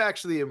 I'm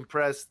actually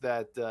impressed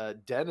that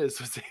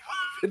Dennis was able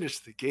to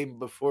finished the game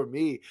before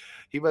me.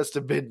 He must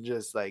have been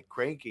just like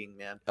cranking,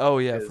 man. Oh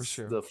yeah, for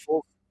sure.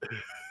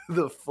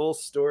 The full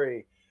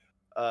story,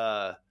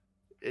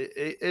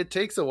 it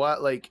takes a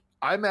while. Like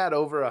I'm at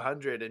over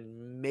 100,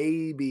 and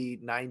maybe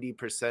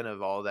 90%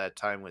 of all that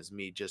time was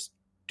me just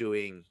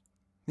doing.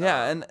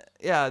 And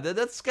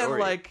that's kind of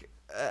like,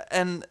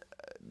 and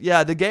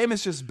yeah, the game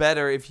is just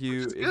better if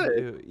you,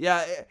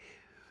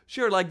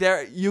 sure, like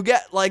there you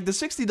get like the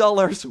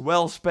 $60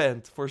 well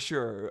spent for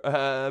sure.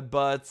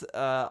 But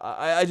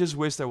I just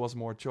wish there was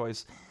more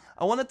choice.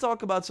 I want to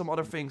talk about some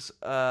other things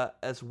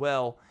as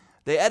well.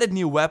 They added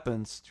new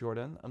weapons,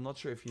 Jordan. I'm not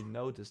sure if you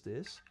noticed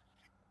this.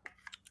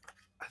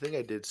 I think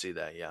I did see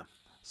that, yeah.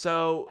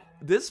 So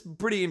this is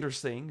pretty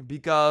interesting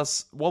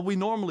because what we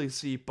normally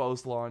see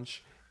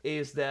post-launch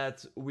is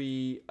that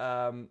we...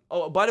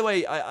 oh, by the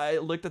way, I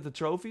looked at the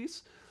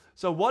trophies.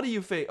 So what do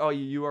you think? Oh,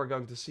 you are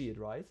going to see it,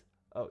 right?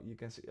 Oh, you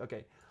can see.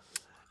 Okay.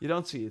 You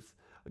don't see it.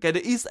 Okay,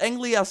 the East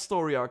Anglia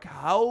story arc.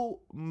 How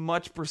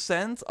much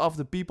 % of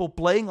the people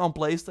playing on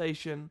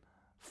PlayStation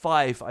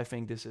 5, I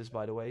think this is,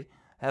 by the way,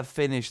 have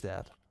finished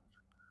that?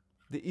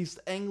 The East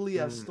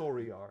Anglia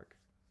story arc.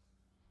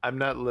 I'm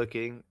not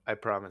looking. I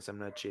promise I'm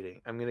not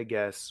cheating. I'm going to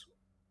guess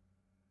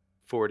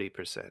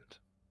 40%.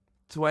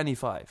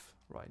 25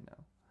 right now.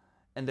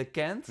 And the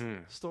Kent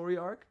story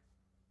arc?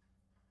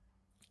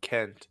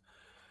 Kent.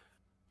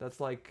 That's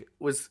like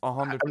was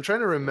 100. I'm trying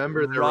to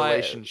remember the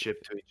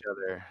relationship to each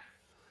other.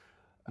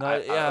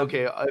 No,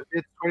 okay, if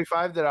it's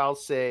 25, then I'll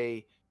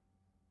say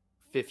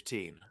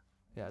 15.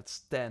 Yeah, it's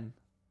 10.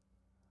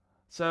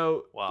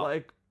 So,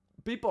 like,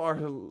 people are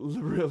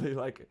really,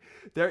 like,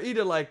 they're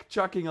either, like,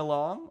 chucking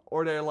along,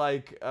 or they're,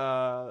 like,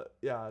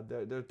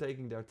 they're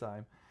taking their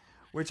time,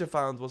 which I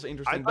found was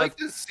interesting. I'd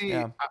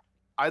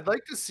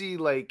like to see,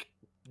 like,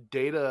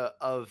 data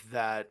of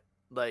that,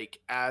 like,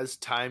 as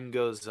time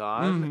goes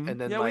on, and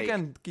then we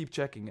can keep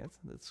checking it.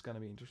 That's gonna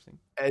be interesting.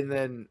 And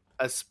then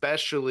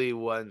especially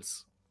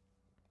once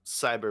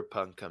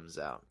Cyberpunk comes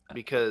out,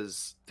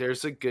 because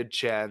there's a good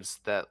chance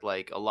that,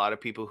 like, a lot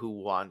of people who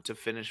want to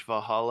finish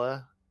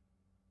Valhalla,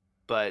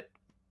 but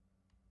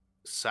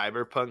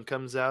Cyberpunk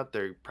comes out,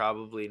 they're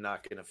probably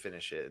not gonna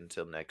finish it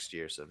until next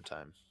year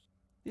sometime.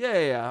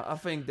 Yeah. I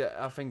think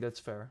that's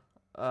fair.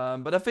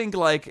 But I think,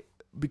 like,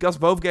 because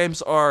both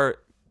games are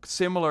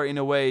similar in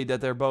a way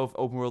that they're both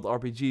open world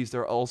RPGs,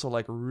 they're also,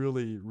 like,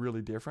 really,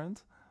 really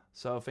different.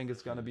 So I think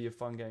it's gonna be a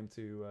fun game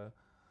to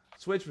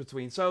switch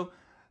between. So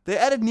they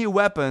added new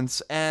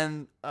weapons,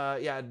 and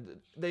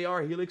they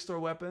are Helix Store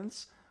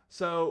weapons.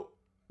 So,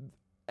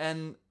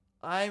 and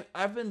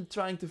I've been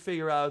trying to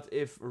figure out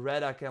if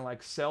Reda can,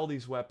 like, sell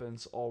these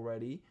weapons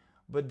already,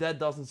 but that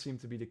doesn't seem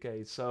to be the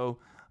case. So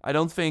I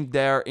don't think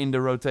they're in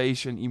the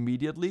rotation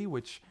immediately,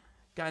 which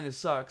kind of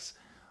sucks.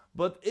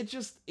 But it's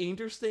just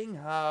interesting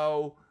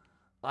how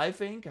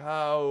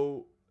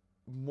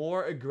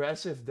more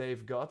aggressive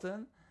they've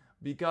gotten.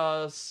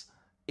 Because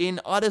in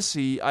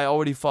Odyssey, I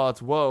already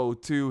thought, whoa,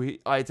 2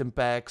 item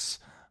packs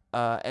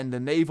and the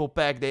naval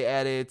pack they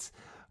added.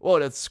 Whoa,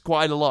 that's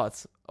quite a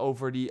lot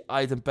over the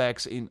item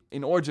packs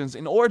in Origins.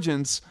 In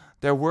Origins,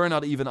 there were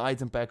not even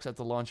item packs at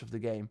the launch of the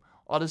game.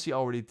 Odyssey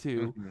already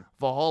 2,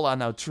 Valhalla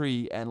now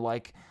 3, and,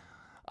 like,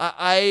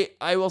 I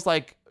was,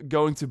 like,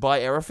 going to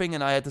buy everything,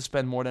 and I had to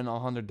spend more than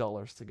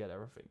 $100 to get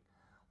everything.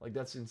 Like,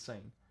 that's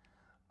insane.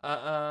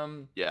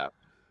 Yeah.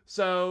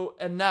 So,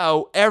 and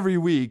now, every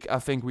week, I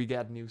think we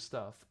get new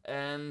stuff.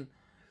 And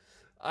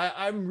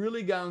I'm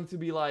really going to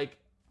be, like...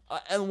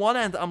 on one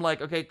end, I'm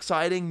like, okay,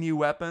 exciting, new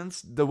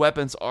weapons. The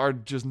weapons are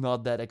just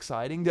not that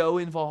exciting, though,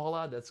 in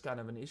Valhalla. That's kind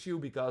of an issue,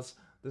 because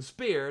the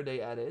spear they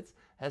added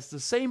has the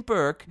same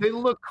perk. They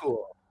look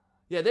cool.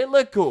 Yeah, they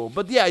look cool.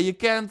 But yeah, you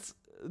can't...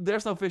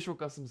 There's no visual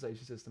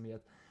customization system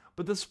yet.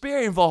 But the spear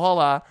in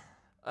Valhalla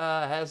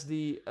has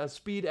the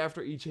speed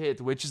after each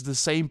hit, which is the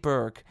same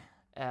perk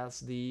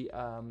as the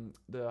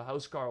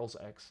Housecarl's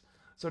Axe.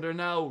 So they're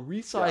now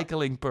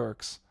recycling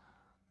perks.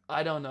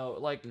 I don't know,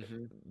 like,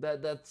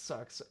 that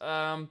sucks.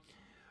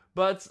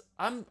 But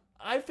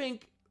I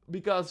think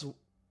because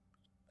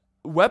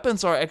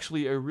weapons are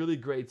actually a really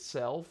great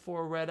sell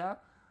for Reda.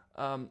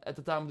 At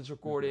the time of this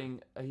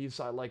recording, he's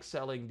like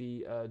selling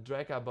the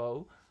Draka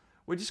bow,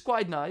 which is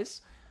quite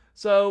nice.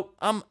 So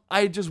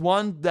I just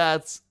want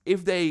that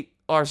if they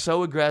are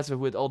so aggressive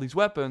with all these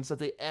weapons, that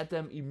they add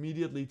them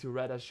immediately to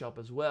Reda's shop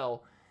as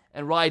well.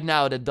 And right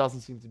now, that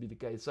doesn't seem to be the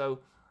case. So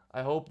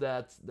I hope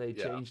that they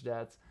change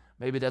that.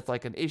 Maybe that's,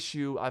 like, an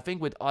issue. I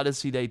think with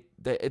Odyssey,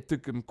 it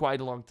took them quite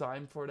a long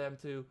time for them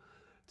to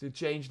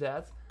change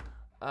that.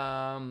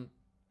 But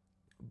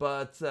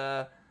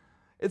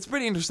it's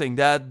pretty interesting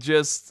that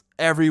just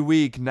every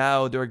week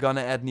now they're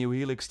gonna add new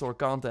Helix Store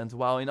content,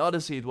 while in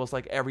Odyssey it was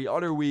like every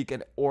other week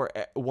or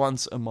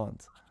once a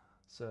month.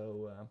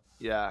 So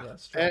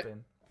strap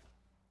in.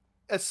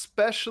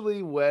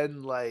 Especially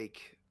when,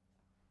 like,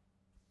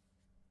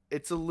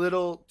 it's a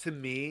little, to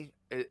me,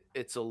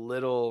 it's a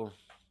little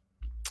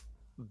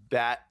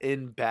bad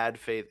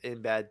faith,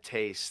 in bad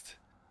taste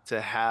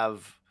to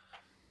have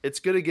it's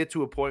gonna get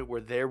to a point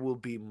where there will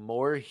be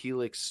more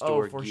Helix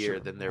store gear sure.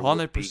 than there will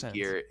be 100%.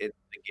 gear in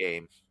the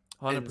game.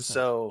 100%. And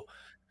so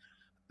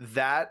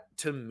that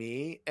to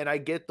me, and I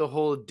get the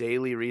whole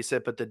daily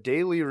reset, but the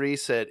daily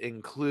reset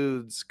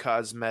includes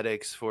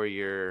cosmetics for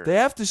your. They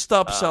have to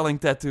stop selling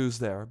tattoos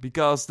there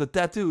because the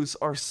tattoos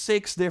are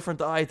 6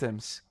 different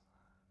items.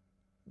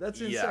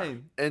 That's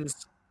insane. Yeah.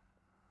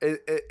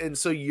 And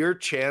so your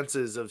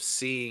chances of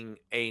seeing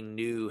a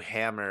new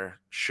hammer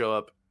show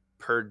up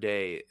per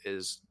day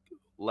is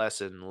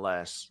less and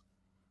less.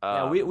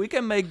 Yeah, we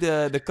can make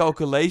the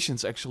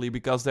calculations actually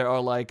because there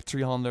are like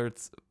 300.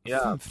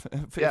 Yeah,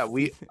 yeah.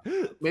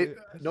 You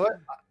know what?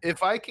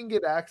 If I can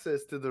get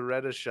access to the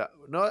Reddit shop,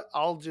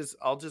 I'll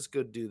just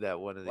go do that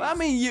one of these. Well, I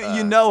mean,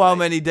 you know how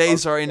many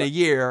days are in a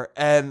year,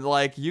 and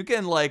like you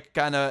can like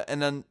kind of,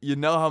 and then you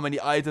know how many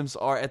items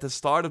are at the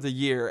start of the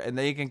year, and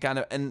then you can kind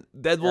of, and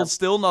that will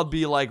still not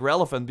be like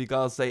relevant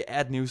because they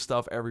add new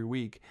stuff every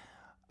week.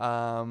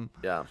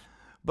 Yeah.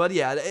 But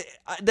yeah,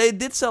 they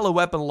did sell a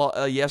weapon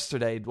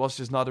yesterday. It was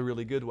just not a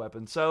really good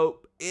weapon. So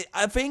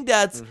I think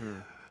that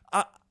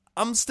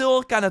I'm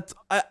still kind of...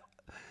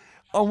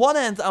 on one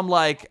hand, I'm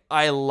like,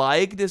 I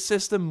like this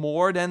system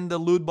more than the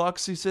loot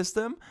boxy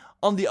system.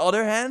 On the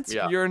other hand,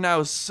 you're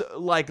now...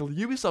 like,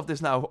 Ubisoft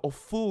is now of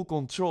full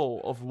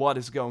control of what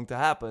is going to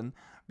happen.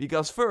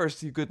 Because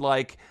first, you could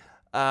like...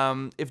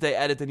 if they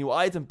added a new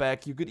item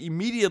pack, you could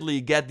immediately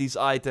get these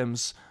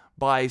items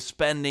by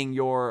spending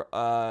your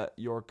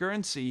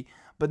currency.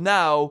 But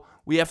now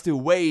we have to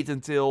wait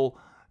until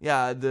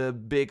the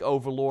big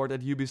overlord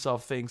at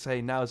Ubisoft thinks,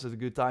 hey, now is a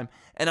good time.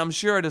 And I'm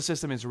sure the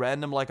system is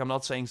random. Like, I'm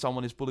not saying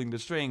someone is pulling the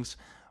strings,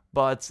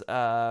 but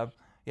it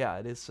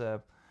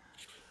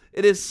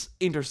is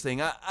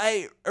interesting.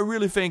 I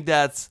really think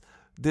that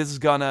this is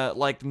gonna,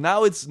 like,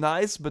 now it's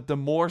nice, but the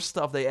more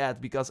stuff they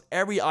add, because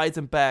every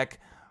item pack,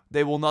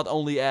 they will not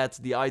only add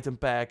the item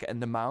pack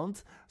and the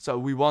mount. So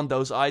we want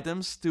those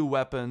items, 2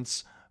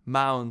 weapons,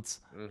 mount,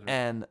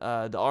 and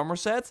the armor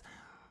set.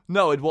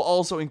 No, it will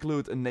also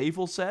include a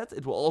naval set.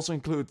 It will also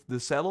include the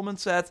settlement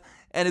set.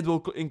 And it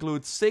will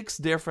include 6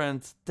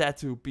 different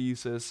tattoo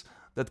pieces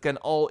that can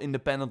all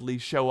independently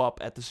show up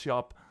at the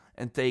shop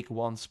and take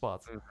one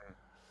spot.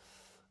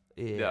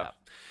 Yeah.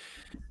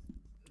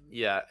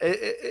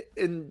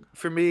 And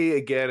for me,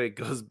 again, it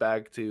goes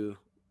back to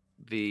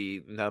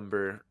the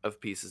number of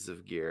pieces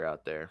of gear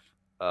out there.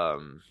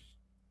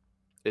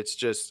 It's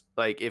just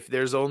like if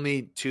there's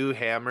only 2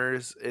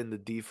 hammers in the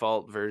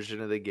default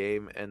version of the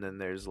game, and then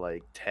there's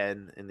like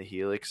 10 in the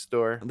Helix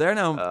store. There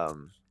now.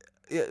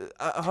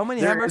 How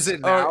many hammers? There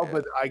isn't now,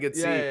 but I could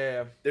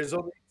see there's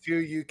only 2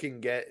 you can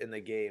get in the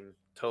game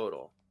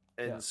total,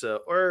 and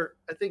so, or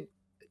I think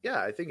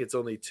it's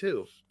only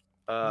 2.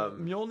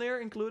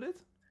 Mjolnir included?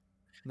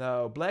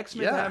 No,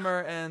 blacksmith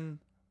hammer and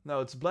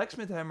it's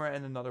blacksmith hammer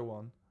and another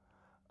one.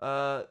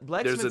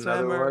 Blacksmith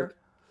hammer. One?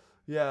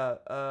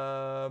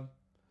 Yeah.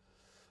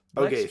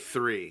 Okay,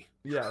 3.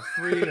 Yeah,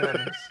 3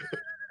 hammers.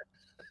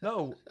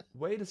 No,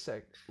 wait a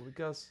sec,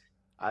 because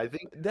I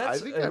think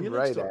I'm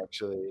right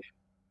actually.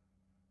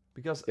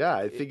 Because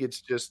I think it's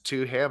just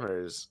 2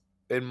 hammers.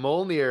 In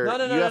Mjolnir,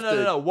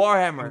 no.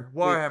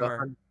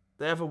 Warhammer.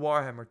 They have a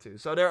Warhammer too.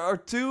 So there are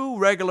 2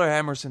 regular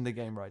hammers in the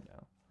game right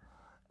now,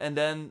 and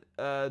then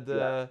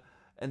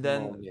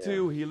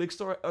 2 Helix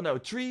store. Oh no,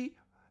 3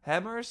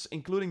 hammers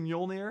including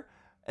Mjolnir,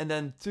 and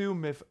then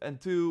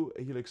 2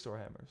 Helix store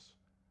hammers.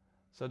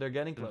 So they're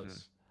getting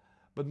close.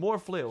 But more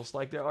flails.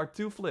 Like, there are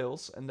 2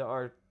 flails, and there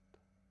are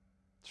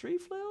 3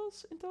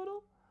 flails in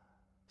total?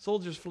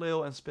 Soldier's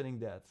flail and spinning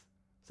death.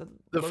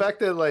 The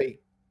fact that,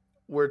 like,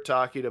 we're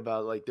talking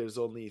about, like, there's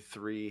only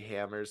 3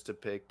 hammers to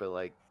pick, but,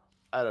 like,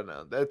 I don't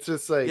know. That's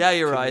just, like... Yeah,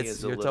 you're right.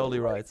 You're totally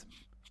right.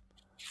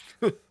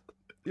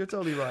 You're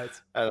totally right.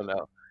 I don't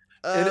know.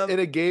 In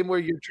a game where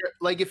you're...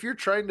 if you're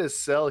trying to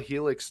sell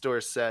Helix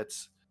store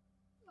sets,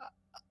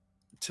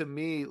 to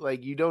me,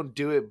 like, you don't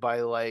do it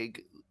by,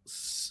 like...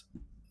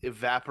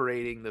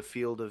 evaporating the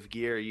field of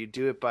gear. You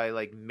do it by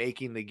like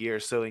making the gear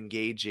so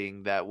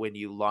engaging that when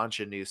you launch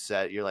a new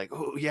set, you're like,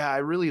 oh yeah, I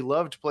really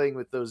loved playing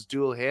with those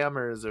dual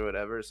hammers or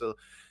whatever. So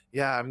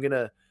yeah, I'm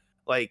gonna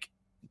like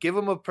give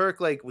them a perk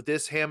like with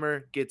this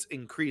hammer gets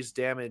increased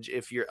damage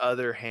if your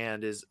other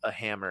hand is a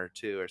hammer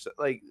too, or so,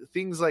 like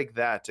things like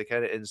that to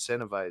kind of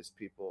incentivize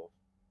people.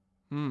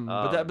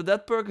 But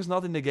that perk is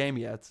not in the game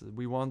yet.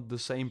 We want the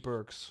same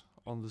perks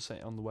on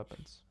the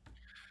weapons.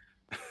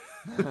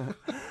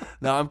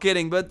 No, I'm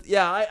kidding, but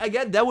yeah, I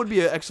get that would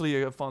be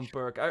actually a fun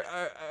perk.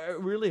 I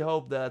really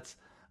hope that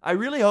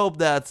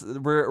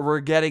we're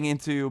getting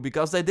into,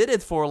 because they did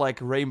it for like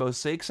Rainbow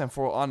Six and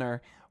For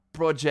Honor,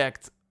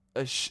 Project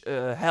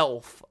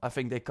Health, I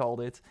think they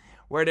called it,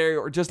 where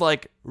they're just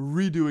like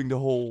redoing the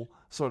whole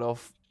sort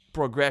of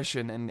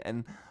progression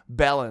and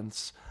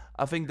balance.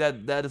 I think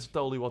that is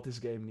totally what this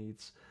game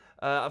needs.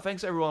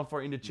 Thanks everyone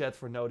in the chat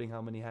for noting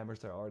how many hammers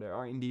there are. There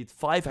are indeed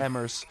 5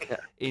 hammers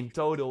in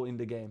total in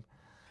the game.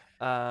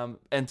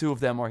 And 2 of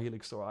them are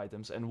Helix store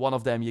items. And one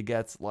of them you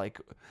get like...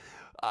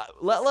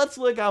 Let's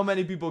look how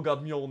many people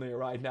got Mjolnir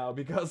right now,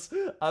 because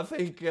I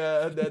think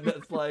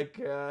that's like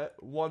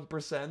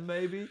 1%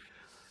 maybe.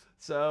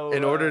 So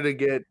in order to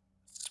get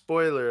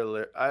spoiler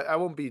alert, I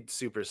won't be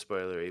super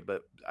spoilery,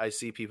 but I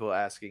see people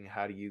asking,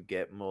 how do you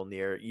get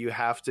Mjolnir? You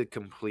have to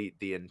complete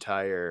the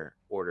entire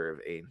Order of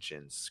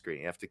Ancients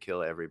screen. You have to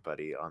kill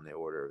everybody on the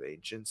Order of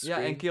Ancients screen.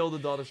 Yeah, and kill the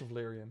Daughters of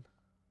Lyrian.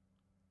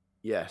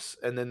 Yes,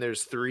 and then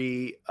there's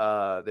three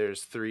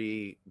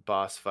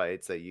boss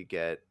fights that you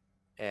get,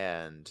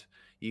 and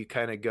you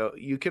kind of go.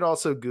 You could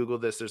also Google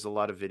this. There's a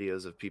lot of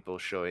videos of people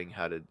showing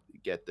how to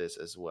get this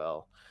as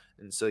well,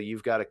 and so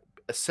you've got to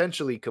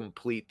essentially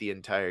complete the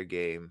entire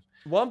game.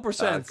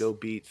 1%. Go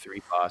beat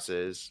 3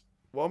 bosses.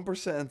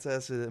 1%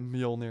 has a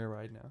Mjolnir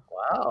right now.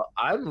 Wow,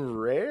 I'm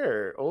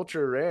rare,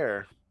 ultra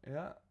rare.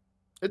 Yeah.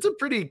 It's a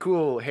pretty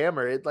cool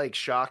hammer. It like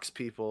shocks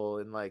people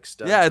and like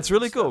stuff. Yeah, it's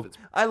really cool.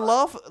 I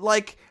love,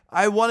 like,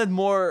 I wanted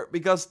more,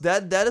 because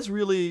that is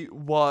really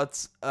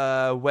what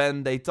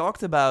when they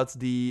talked about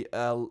the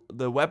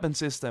weapon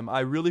system, I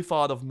really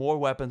thought of more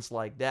weapons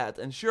like that.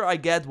 And sure, I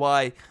get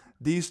why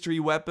these 3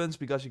 weapons,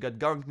 because you got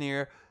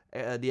Gungnir,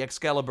 the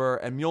Excalibur,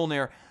 and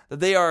Mjolnir, that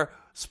they are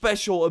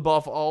special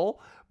above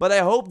all. But I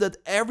hope that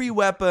every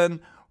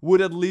weapon would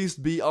at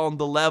least be on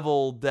the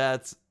level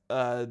that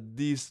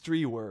these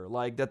 3 were.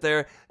 Like, that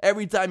they're,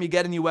 every time you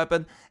get a new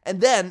weapon,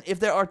 and then, if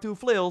there are 2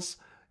 flails,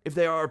 if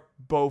they are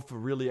both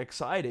really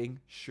exciting,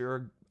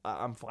 sure,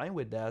 I'm fine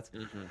with that.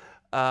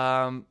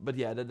 Mm-hmm. But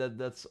yeah,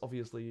 that's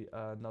obviously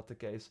not the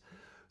case.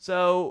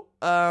 So,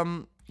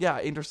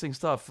 yeah, interesting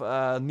stuff.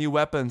 New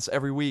weapons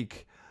every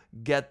week.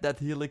 Get that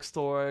Helix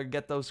store,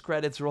 get those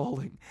credits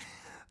rolling.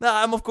 Now,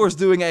 I'm of course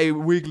doing a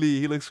weekly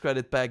Helix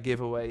credit pack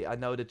giveaway. I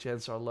know the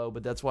chances are low,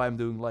 but that's why I'm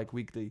doing like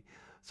weekly.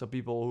 So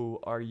people who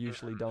are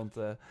usually don't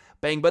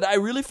paying. But I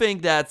really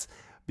think that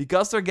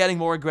because they're getting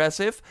more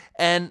aggressive,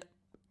 and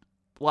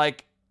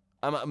like,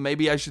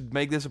 maybe I should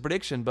make this a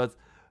prediction, but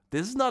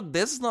this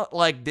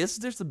is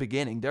just the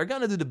beginning. They're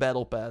gonna do the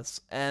battle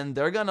pass, and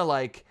they're gonna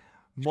like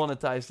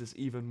monetize this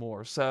even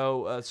more.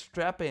 So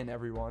strap in,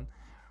 everyone.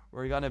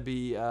 We're gonna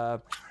be,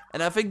 and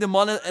I think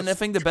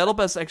the battle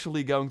pass is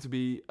actually going to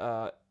be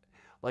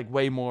like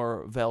way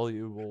more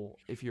valuable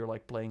if you're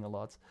like playing a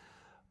lot.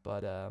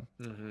 But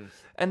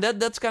and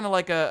that's kind of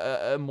like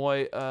a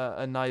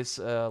nice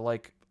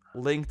like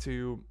link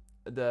to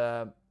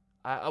the.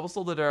 I was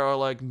told that there are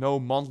like no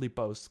monthly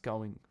posts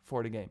coming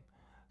for the game,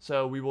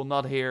 so we will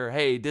not hear,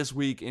 hey, this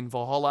week in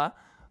Valhalla.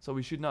 So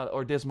we should not,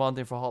 or this month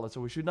in Valhalla. So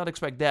we should not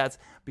expect that,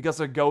 because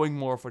they're going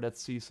more for that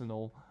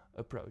seasonal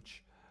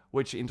approach,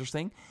 which is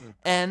interesting.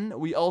 And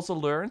we also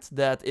learned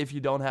that if you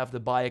don't have the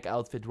Bayek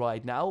outfit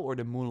right now, or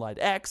the Moonlight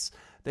Axe,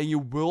 then you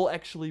will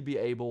actually be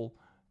able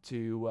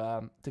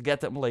to get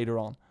them later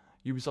on.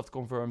 Ubisoft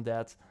confirmed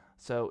that.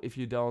 So if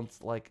you don't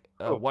like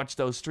watch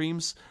those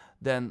streams,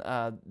 then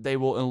they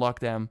will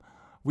unlock them.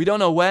 We don't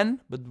know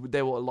when, but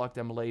they will unlock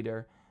them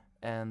later.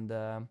 And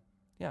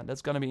yeah,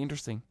 that's gonna be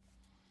interesting,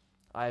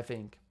 I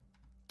think.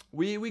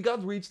 We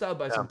got reached out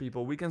by some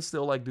people. We can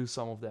still like do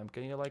some of them.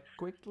 Can you like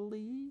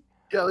quickly?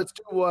 Yeah, let's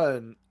do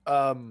one.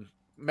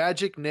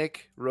 Magic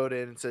Nick wrote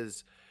in and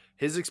says,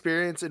 his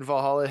experience in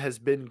Valhalla has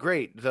been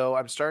great, though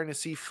I'm starting to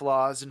see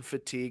flaws and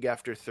fatigue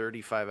after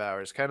 35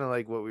 hours. Kind of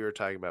like what we were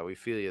talking about. We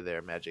feel you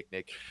there, Magic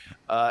Nick.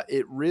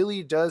 It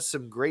really does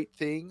some great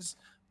things,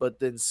 but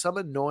then some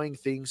annoying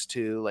things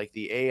too, like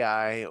the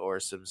AI or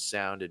some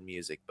sound and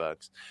music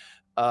bugs.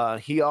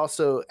 He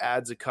also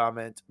adds a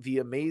comment, the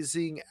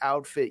amazing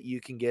outfit you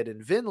can get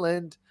in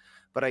Vinland,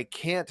 but I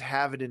can't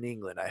have it in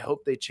England. I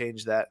hope they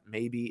change that.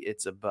 Maybe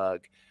it's a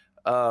bug.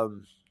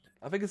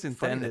 I think it's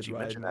intended, you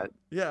right? That.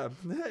 Yeah.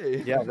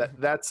 Hey. Yeah,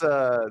 that's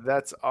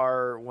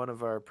one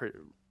of our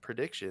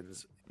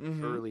predictions.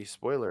 Mm-hmm. Early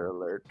spoiler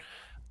alert.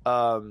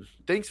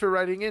 Thanks for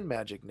writing in,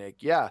 Magic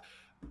Nick. Yeah.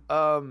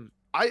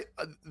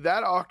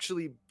 That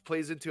actually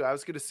plays into, I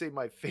was going to say,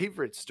 my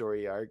favorite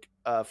story arc.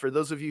 For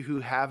those of you who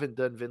haven't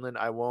done Vinland,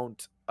 I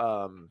won't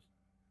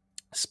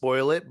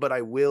spoil it, but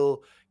I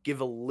will give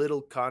a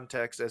little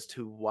context as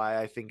to why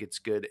I think it's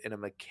good and a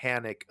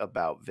mechanic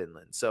about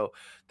Vinland. So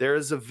there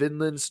is a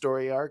Vinland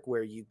story arc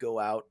where you go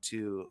out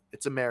to,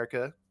 it's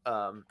America,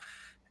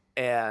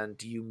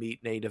 and you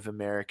meet Native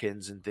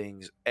Americans and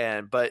things.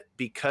 But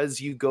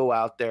because you go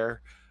out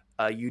there,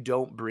 you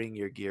don't bring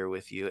your gear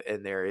with you,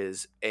 and there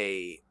is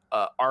a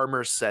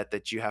armor set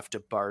that you have to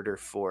barter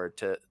for.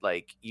 To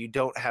like, you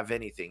don't have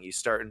anything. You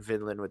start in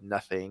Vinland with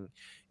nothing,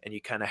 and you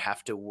kind of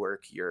have to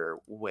work your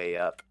way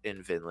up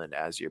in Vinland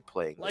as you're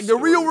playing, like the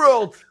real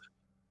world.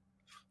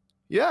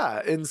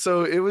 Yeah, and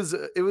so it was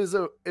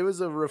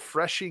a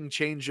refreshing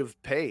change of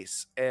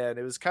pace, and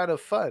it was kind of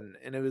fun,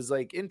 and it was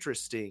like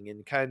interesting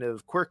and kind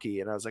of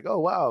quirky, and I was like, oh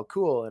wow,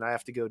 cool. And I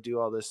have to go do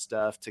all this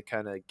stuff to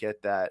kind of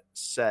get that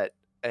set.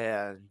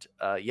 And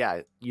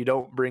yeah, you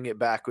don't bring it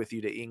back with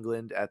you to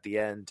England at the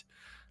end,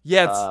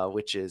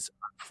 which is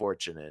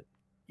unfortunate.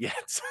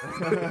 Yes.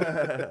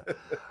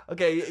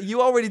 Okay,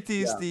 you already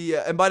teased the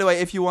and by the way,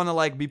 if you want to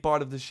like be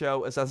part of the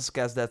show,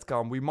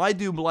 AssassinScast.com, we might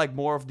do like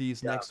more of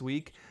these next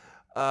week.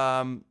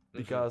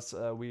 because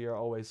we are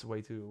always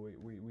way too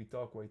we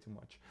talk way too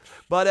much.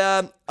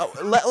 But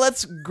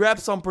let's grab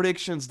some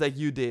predictions that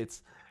you did,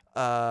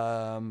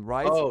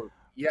 right? Oh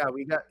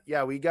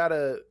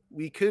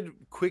we could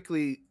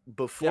quickly,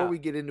 before we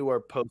get into our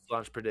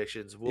post-launch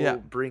predictions, we'll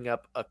bring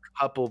up a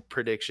couple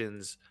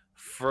predictions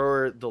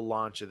for the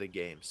launch of the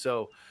game.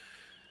 So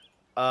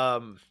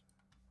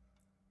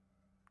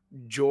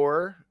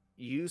Jor,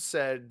 you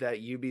said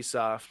that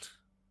Ubisoft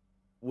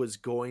was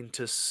going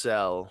to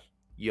sell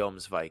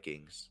Yoms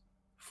Vikings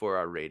for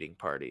our rating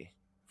party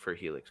for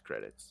Helix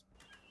credits.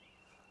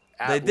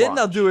 They did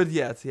not do it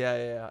yet.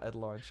 Yeah, at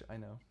launch, I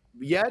know.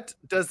 Yet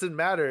doesn't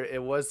matter.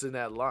 It wasn't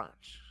at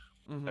launch.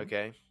 Mm-hmm.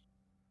 Okay.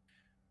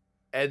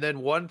 And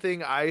then one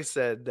thing I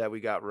said that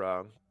we got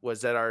wrong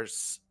was that our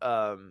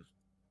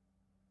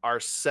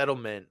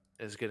settlement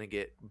is going to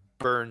get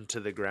burned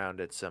to the ground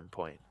at some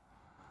point.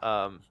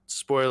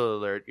 Spoiler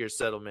alert, your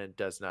settlement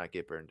does not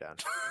get burned down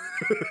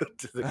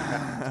to the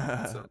ground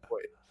at some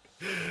point.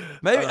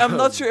 Maybe I'm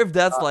not sure if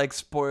that's like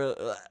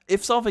spoiler.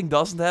 If something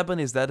doesn't happen,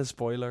 is that a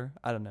spoiler?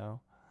 I don't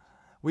know.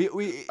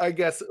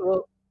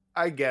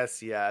 I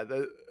guess yeah.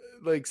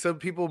 Like some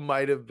people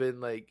might have been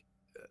like,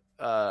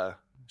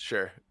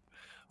 sure.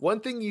 One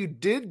thing you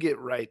did get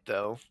right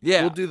though.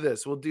 Yeah. We'll do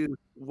this. We'll do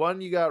one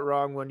you got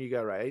wrong, one you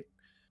got right.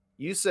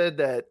 You said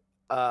that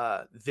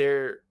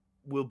there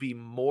will be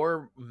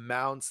more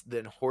mounts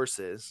than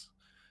horses,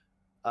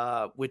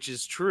 which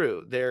is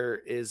true. There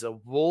is a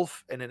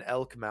wolf and an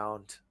elk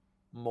mount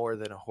more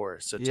than a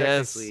horse. So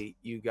technically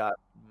you got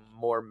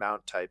more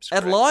mount types.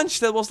 At launch,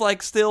 that was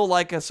like still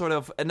like a sort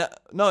of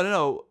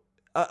no.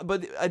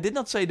 But I did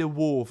not say the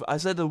wolf. I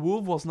said the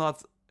wolf was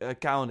not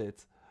counted.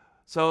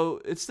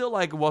 So it still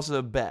like was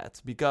a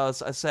bet because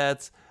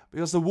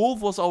the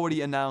wolf was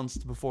already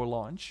announced before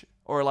launch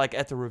or like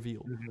at the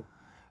reveal. Mm-hmm.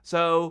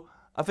 So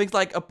I think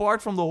like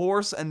apart from the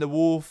horse and the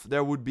wolf,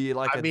 there would be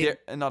like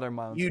another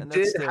mount. You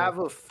did have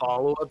a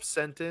follow-up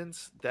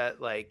sentence that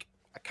like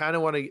I kind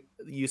of want to.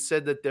 You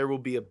said that there will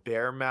be a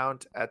bear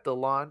mount at the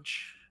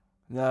launch.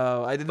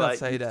 No, I did not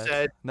say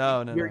that.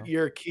 No.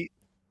 Your key.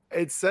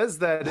 It says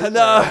that.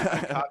 No.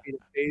 Copied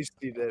and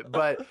pasted it,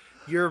 but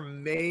your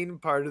main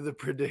part of the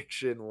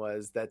prediction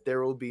was that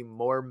there will be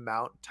more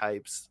mount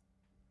types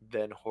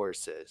than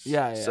horses.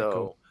 Yeah. So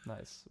cool.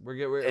 Nice.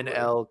 We're an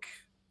elk,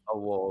 a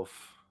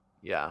wolf.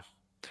 Yeah.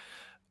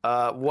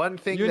 One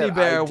thing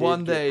Unibear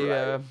one day.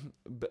 Right.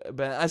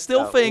 I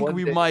still think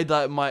we might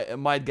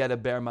get a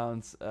bear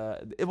mount.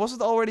 It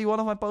wasn't already one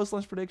of my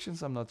post-launch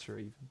predictions. I'm not sure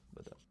even,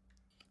 but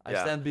I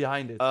stand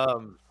behind it.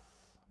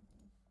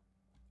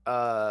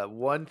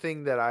 One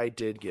thing that I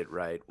did get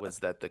right was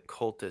that the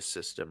cultist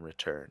system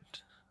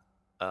returned.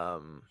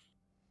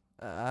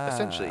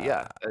 Essentially,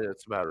 yeah,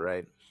 that's about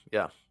right.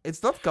 Yeah,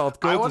 it's not called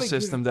cultist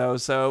system though,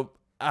 so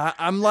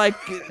I'm like,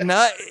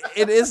 no,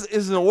 it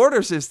is an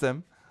order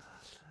system.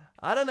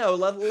 I don't know.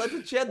 Let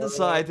the chat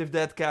decide if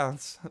that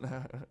counts.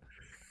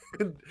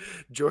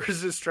 George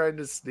is trying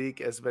to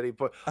sneak as many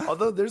points.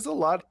 Although there's a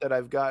lot that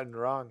I've gotten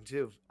wrong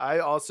too.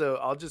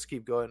 I'll just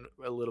keep going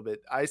a little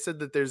bit. I said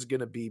that there's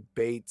gonna be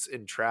baits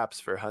and traps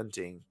for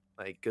hunting.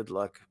 Like, good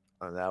luck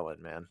on that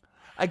one, man.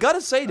 I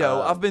gotta say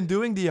though, I've been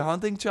doing the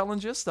hunting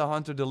challenges, the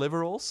hunter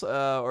deliverables,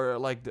 or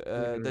like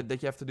that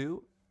you have to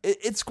do.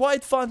 It's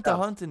quite fun to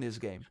hunt in this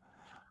game,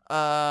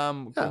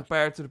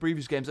 compared to the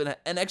previous games, and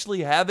actually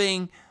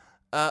having.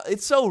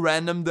 It's so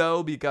random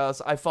though,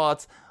 because I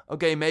thought,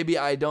 okay, maybe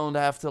I don't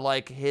have to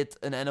like hit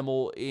an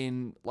animal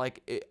in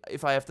like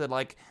if I have to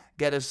like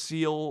get a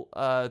seal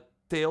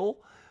tail,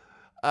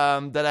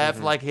 that I have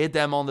to like hit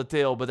them on the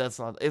tail, but that's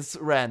not. It's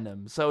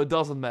random, so it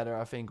doesn't matter.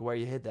 I think where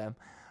you hit them,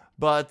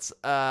 but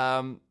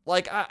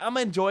like I'm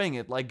enjoying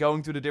it, like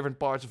going to the different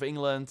parts of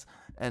England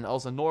and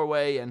also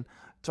Norway and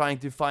trying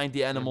to find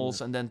the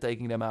animals and then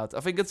taking them out. I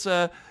think it's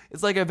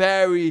like a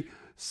very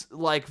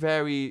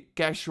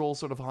casual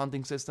sort of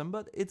hunting system,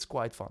 but it's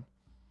quite fun.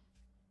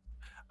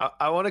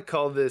 I want to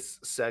call this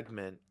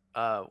segment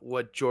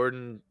what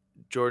Jordan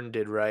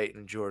did right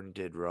and Jordan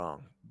did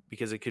wrong,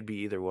 because it could be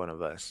either one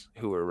of us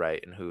who were right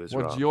and who was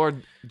wrong. What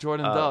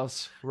Jordan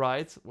does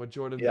right, what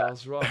Jordan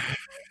does wrong.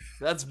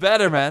 That's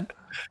better, man.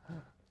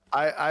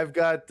 I've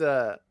got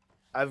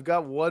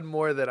one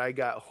more that I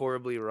got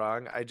horribly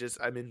wrong.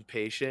 I'm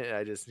impatient and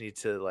I just need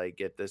to like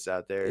get this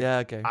out there. Yeah,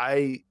 okay.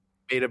 I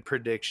made a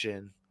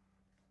prediction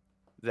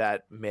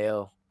that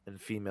male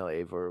and female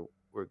Eivor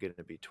were going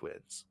to be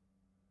twins.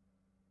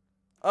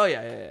 Oh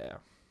yeah.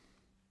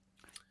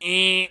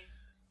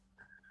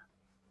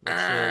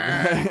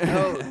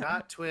 No,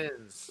 not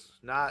twins.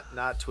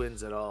 Not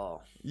twins at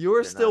all. You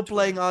were still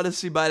playing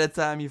Odyssey by the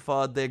time you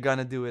thought they're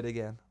gonna do it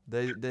again.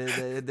 They...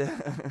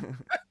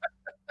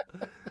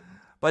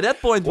 By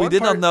that point, we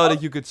did not know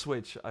that you could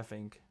switch, I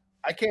think.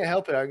 I can't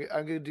help it.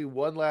 I'm going to do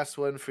one last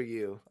one for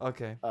you.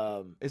 Okay.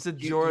 Is it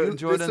Jordan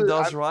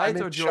does right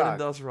or Jordan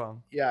does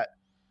wrong? Yeah.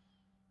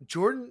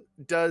 Jordan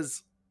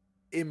does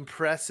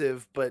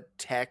impressive, but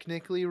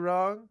technically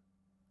wrong.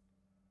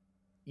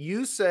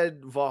 You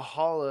said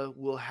Valhalla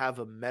will have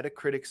a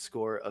Metacritic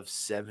score of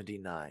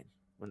 79.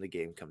 when the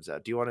game comes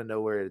out. Do you want to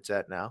know where it's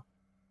at now?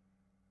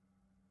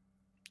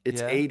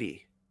 It's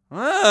 80.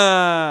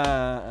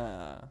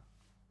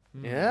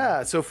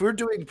 Yeah, so if we're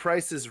doing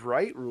Price is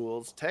Right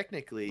rules,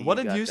 technically, what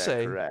did you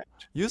say? Correct.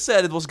 You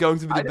said it was going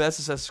to be the best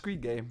Assassin's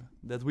Creed game.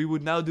 That we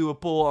would now do a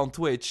poll on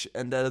Twitch,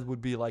 and that it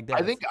would be like that.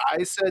 I think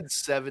I said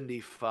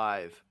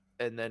 75,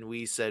 and then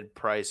we said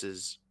Price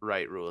is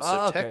Right rules.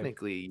 So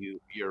technically,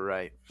 you're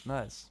right.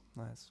 Nice.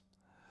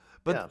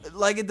 But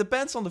like, it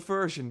depends on the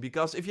version,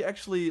 because if you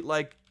actually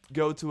like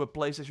go to a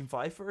PlayStation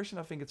 5 version,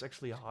 I think it's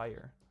actually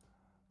higher.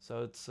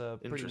 So it's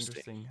pretty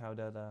interesting how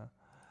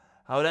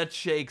that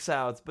shakes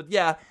out. But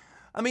yeah,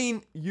 I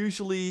mean,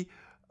 usually,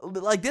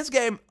 like this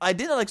game, I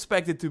didn't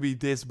expect it to be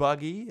this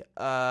buggy.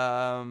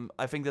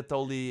 I think that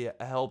totally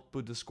helped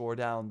put the score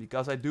down,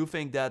 because I do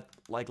think that,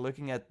 like,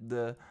 looking at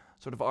the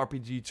sort of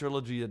RPG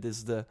trilogy, that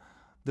is the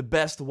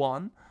best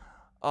one.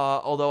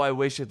 Although I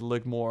wish it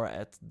looked more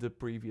at the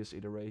previous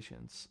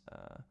iterations,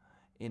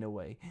 in a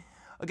way.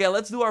 Okay,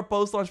 let's do our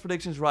post-launch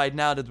predictions right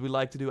now that we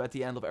like to do at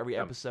the end of every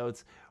episode,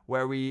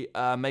 where we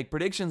make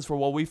predictions for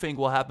what we think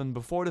will happen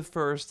before the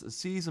first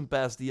Season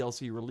Pass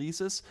DLC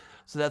releases.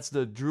 So that's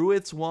the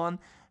Druids one,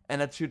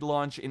 and that should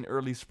launch in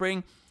early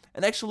spring.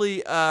 And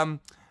actually,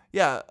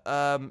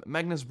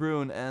 Magnus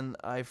Brun, and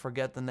I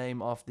forget the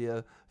name of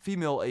the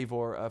female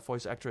Eivor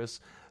voice actress,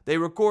 they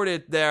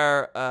recorded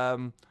their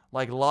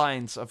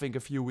lines, I think,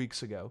 a few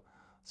weeks ago.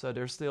 So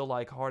they're still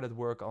like hard at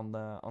work on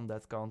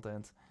that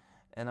content.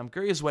 And I'm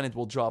curious when it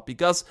will drop,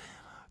 because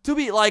to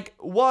be like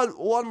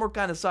one more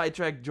kind of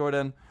sidetrack,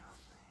 Jordan,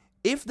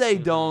 if they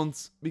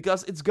don't,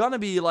 because it's gonna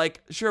be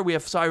like, sure, we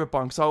have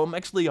Cyberpunk, so I'm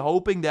actually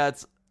hoping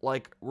that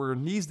like we're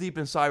knees deep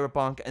in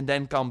Cyberpunk and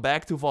then come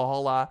back to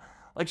Valhalla.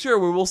 Like, sure,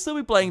 we will still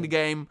be playing the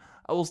game,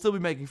 I will still be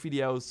making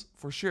videos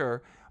for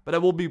sure, but I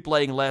will be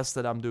playing less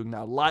than I'm doing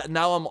now.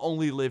 Now I'm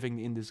only living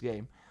in this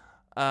game.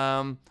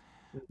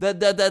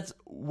 That's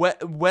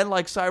when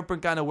like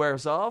Cyberpunk kind of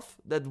wears off,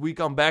 that we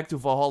come back to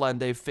Valhalla and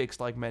they fixed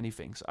like many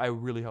things. I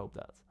really hope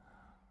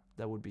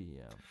that would be.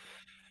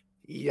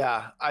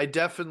 Yeah, I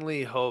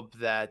definitely hope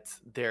that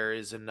there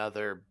is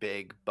another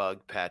big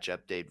bug patch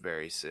update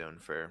very soon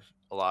for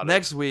a lot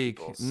next of week.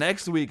 people's.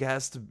 Next week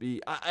has to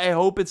be. I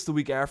hope it's the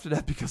week after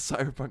that, because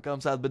Cyberpunk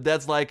comes out. But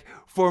that's like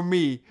for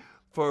me,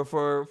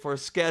 for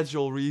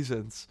schedule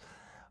reasons.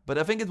 But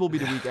I think it will be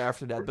the week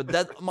after that. But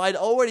that might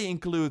already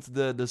include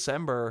the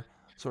December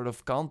sort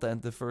of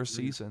content, the first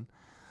season.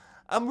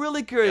 I'm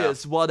really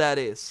curious what that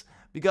is,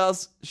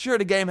 because sure,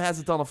 the game has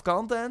a ton of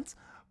content,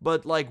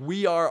 but like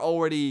we are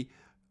already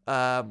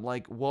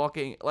like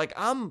walking, like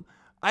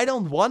I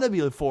don't want to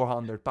be a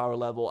 400 power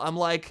level. I'm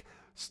like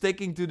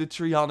sticking to the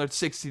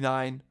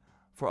 369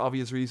 for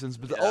obvious reasons,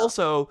 but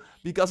also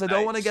because I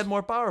don't want to get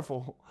more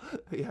powerful.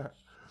 I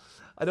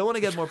don't want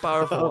to get more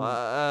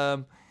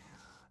powerful.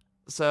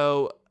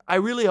 So I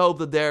really hope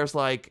that there's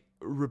like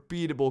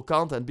repeatable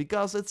content,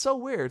 because it's so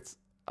weird.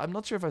 I'm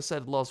not sure if I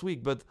said it last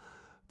week, but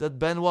that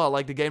Benoit,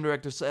 like the game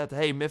director, said,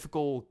 hey,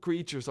 mythical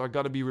creatures are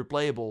gonna be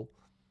replayable.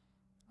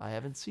 I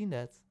haven't seen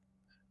that.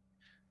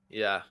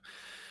 Yeah,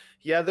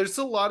 there's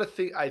a lot of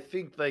things. I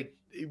think like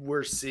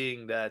we're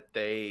seeing that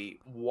they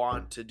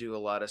want to do a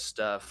lot of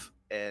stuff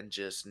and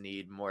just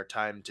need more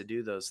time to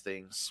do those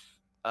things,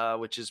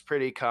 which is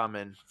pretty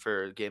common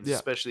for games,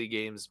 especially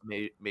games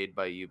made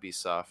by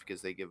Ubisoft,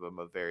 because they give them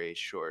a very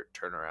short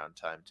turnaround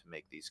time to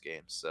make these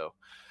games. So,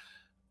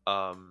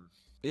 I'm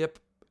like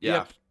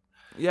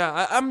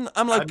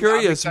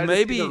curious.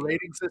 Maybe the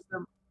rating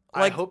system.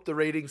 Like, I hope the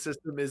rating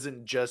system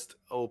isn't just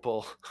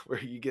Opal,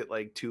 where you get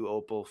like 2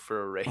 Opal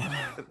for a raid.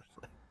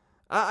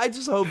 I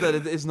just hope that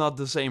it is not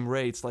the same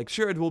rates. Like,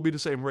 sure, it will be the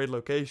same raid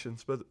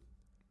locations, but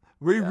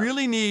we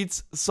really need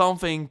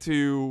something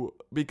to,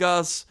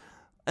 because,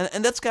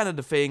 and that's kind of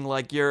the thing.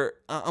 Like,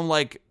 I'm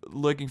like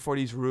looking for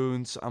these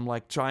runes. I'm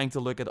like trying to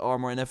look at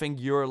armor, and I think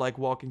you're like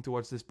walking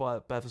towards this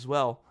path as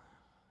well.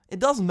 It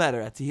doesn't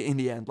matter in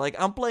the end. Like,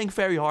 I'm playing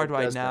very hard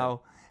right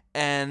now,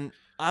 and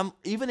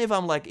even if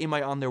I'm like in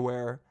my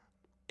underwear,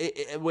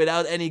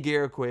 without any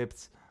gear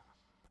equipped,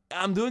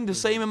 I'm doing the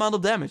same amount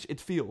of damage. It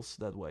feels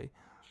that way.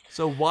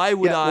 So why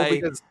would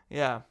I?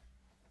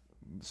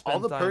 All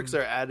the perks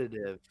are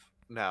additive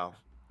now.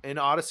 In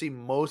Odyssey,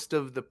 most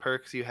of the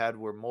perks you had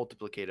were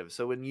multiplicative.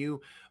 So when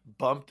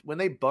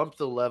they bumped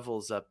the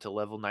levels up to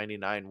level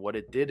 99, what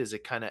it did is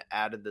it kind of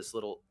added this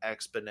little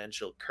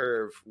exponential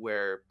curve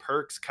where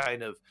perks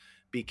kind of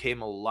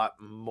became a lot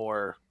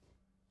more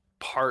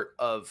part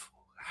of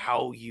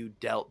how you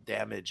dealt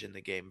damage in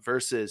the game,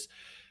 versus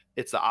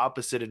it's the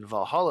opposite in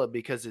Valhalla,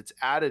 because it's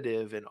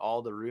additive and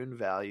all the rune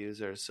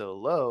values are so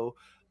low.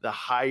 The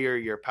higher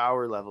your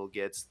power level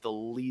gets, the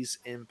least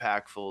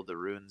impactful the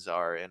runes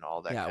are and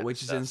all that. Yeah,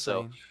 which is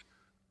insane.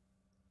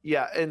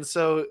 So, and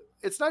so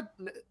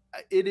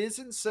it is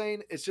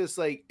insane. It's just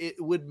like, it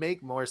would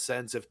make more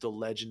sense if the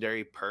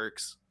legendary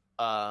perks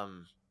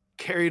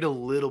carried a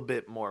little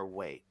bit more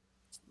weight.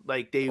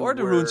 Like they or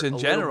the runes in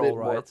general,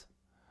 right?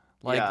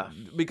 Like,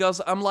 because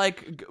I'm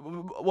like,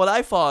 what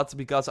I thought,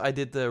 because I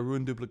did the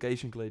rune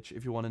duplication glitch,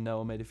 if you want to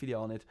know, I made a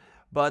video on it.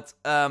 But,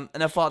 and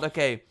I thought,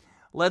 okay,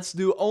 let's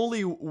do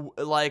only,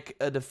 like,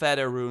 the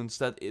feather runes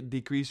that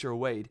decrease your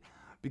weight.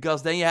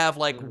 Because then you have,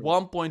 like,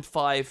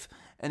 1.5,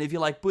 and if you,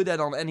 like, put that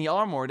on any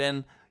armor,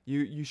 then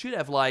you should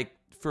have, like,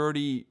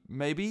 30,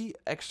 maybe,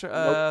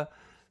 extra,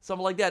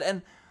 something like that.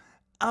 And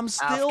I'm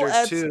still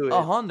at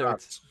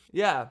 100.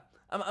 Yeah,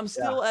 I'm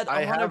still at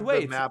 100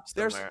 weight.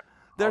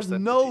 There's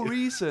no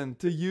reason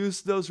to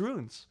use those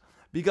runes.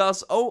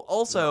 Because,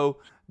 also,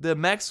 the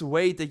max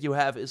weight that you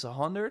have is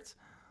 100.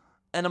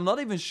 And I'm not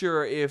even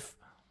sure if...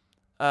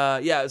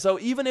 so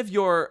even if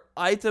your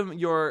item,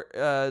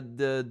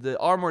 the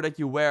armor that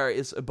you wear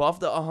is above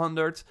the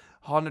 100,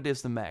 100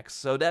 is the max.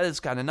 So that is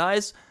kind of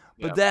nice.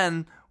 But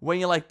then, when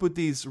you, like, put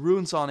these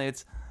runes on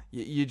it,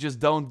 you just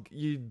don't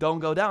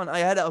go down. I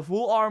had a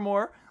full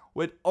armor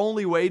with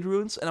only weight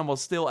runes, and I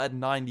was still at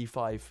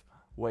 95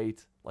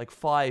 weight. Like,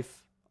 5...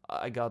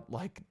 I got,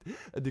 like,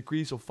 a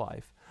decrease of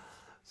 5.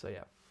 So,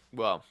 yeah.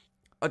 Well.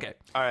 Okay.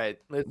 All right.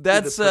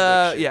 That's,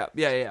 yeah.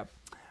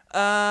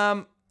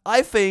 I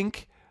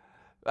think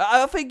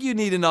you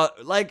need another,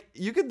 like,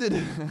 you could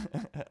do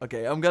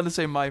okay, I'm gonna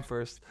say mine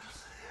first.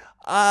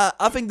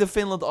 I think the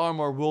Finland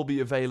armor will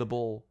be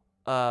available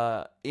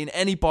in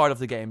any part of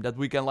the game, that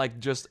we can, like,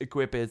 just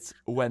equip it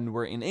when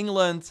we're in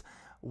England,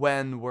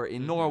 when we're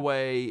in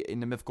Norway,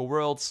 in the Mythical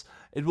Worlds.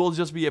 It will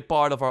just be a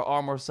part of our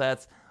armor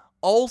set.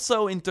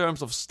 Also in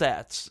terms of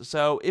stats.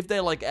 So if they,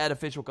 like, add a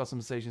visual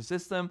customization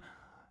system,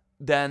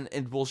 then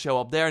it will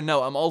show up there.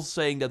 No, I'm also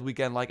saying that we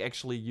can, like,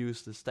 actually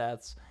use the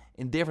stats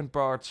in different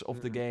parts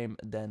of the game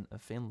than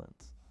Finland.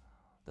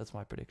 That's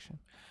my prediction.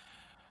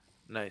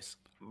 Nice.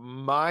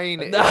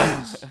 Mine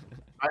is...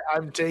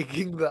 I'm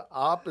taking the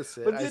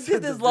opposite. But you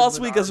did this last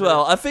week as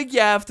well. I think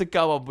you have to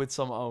come up with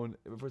some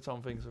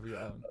things of your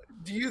own.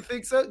 Do you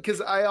think so? Because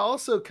I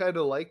also kind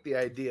of like the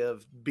idea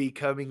of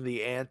becoming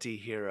the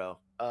anti-hero.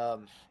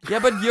 Yeah,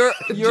 but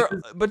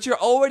you're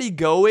already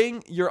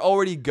going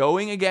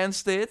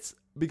against it,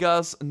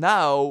 because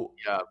now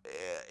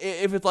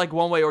if it's like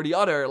one way or the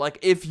other, like,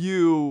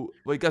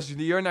 because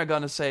you're not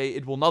gonna say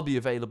it will not be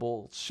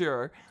available,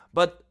 sure,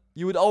 but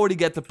you would already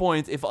get the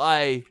point if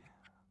okay,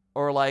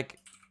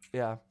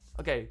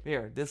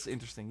 here, this is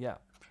interesting.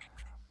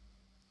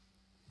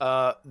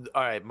 All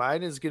right,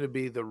 mine is gonna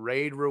be the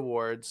raid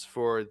rewards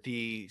for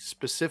the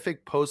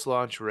specific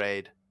post-launch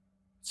raid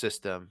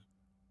system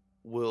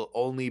will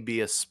only be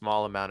a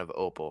small amount of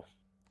opal.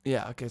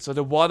 Yeah, okay, so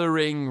the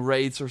watering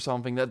raids or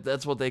something,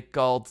 that's what they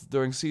called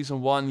during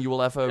Season 1. You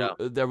will have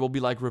there will be,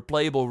 like,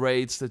 replayable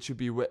raids that should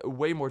be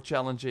way more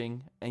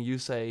challenging, and you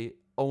say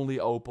only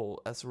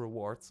opal as a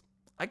reward.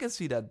 I can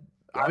see that.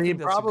 I mean,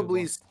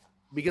 probably,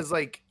 because,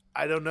 like,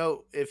 I don't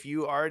know, if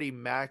you already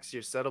max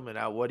your settlement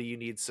out, what do you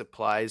need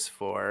supplies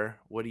for?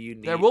 What do you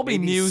need? There will be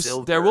new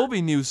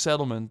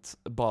settlement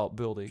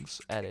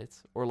buildings added,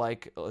 or,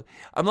 like,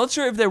 I'm not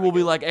sure if there will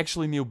be, like,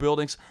 actually new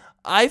buildings.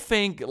 I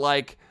think,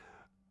 like,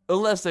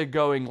 unless they're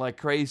going, like,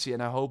 crazy,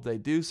 and I hope they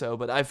do so,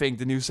 but I think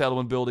the new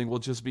settlement building will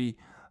just be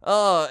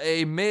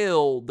a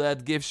mail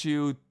that gives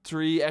you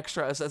 3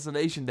 extra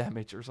assassination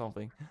damage or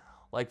something,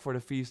 like, for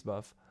the feast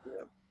buff.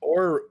 Yeah.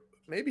 Or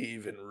maybe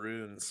even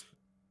runes.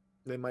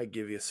 They might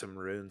give you some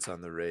runes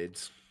on the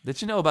raids.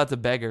 Did you know about the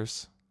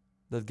beggars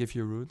that give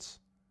you runes?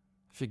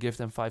 If you give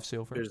them 5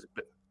 silver.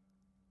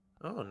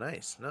 Oh,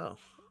 nice. No.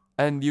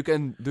 And you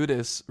can do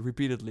this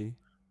repeatedly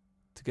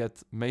to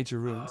get major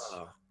runes.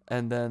 Oh.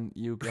 And then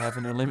you have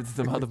an unlimited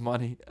amount of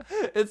money.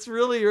 It's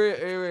really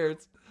weird.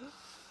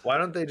 Why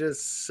don't they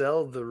just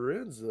sell the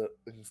runes?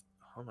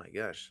 Oh my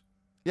gosh.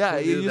 Yeah,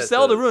 you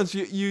sell the runes.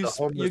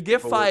 You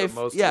give 5.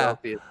 Most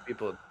wealthiest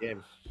people in the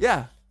game.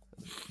 Yeah.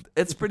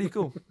 It's pretty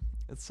cool.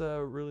 It's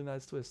a really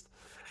nice twist.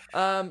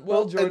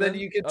 Jordan, and then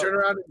you can turn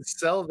around and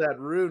sell that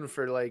rune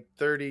for, like,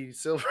 30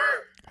 silver.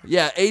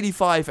 Yeah,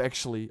 85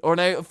 actually, or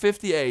no,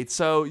 58.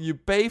 So you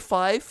pay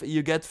 5,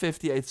 you get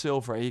 58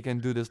 silver, and you can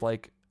do this,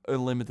 like,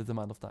 unlimited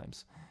amount of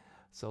times.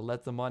 So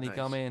let the money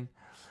come in.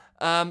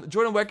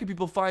 Jordan, where can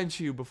people find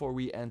you before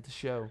we end the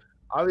show?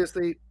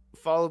 Obviously,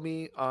 follow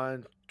me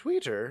on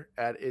Twitter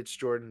at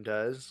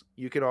itsjordandoes.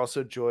 You can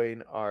also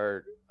join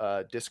our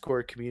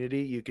Discord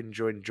community. You can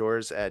join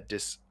Jor's at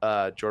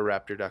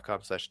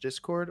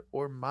jorraptor.com/discord,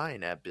 or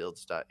mine at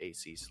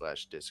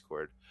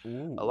builds.ac/discord.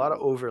 Ooh. A lot of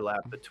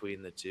overlap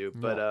between the two,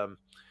 but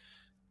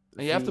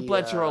you have to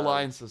pledge your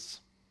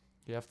alliances.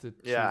 You have to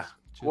choose.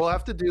 We'll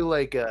have to do,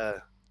 like,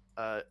 a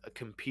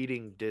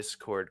competing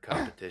Discord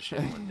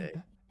competition one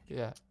day.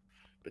 Yeah,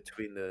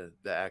 between the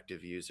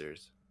active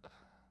users.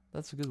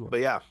 That's a good one.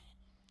 But yeah,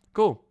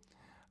 cool.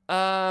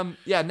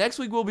 Next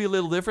week will be a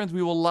little different.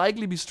 We will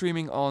likely be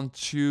streaming on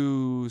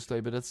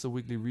Tuesday, but that's the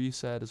weekly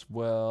reset as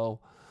well,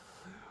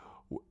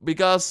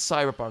 because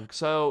Cyberpunk.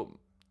 So,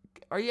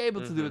 are you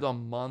able to do it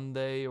on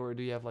Monday, or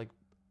do you have, like,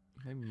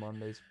 maybe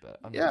Mondays?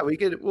 Yeah,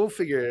 we'll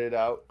figure it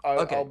out.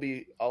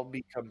 I'll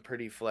become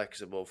pretty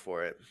flexible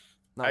for it.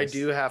 Nice. I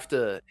do have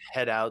to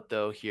head out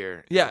though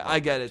here. Yeah, I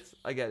get it.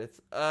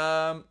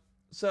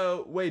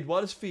 So, wait,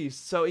 what is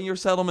Feast? So, in your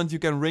settlement, you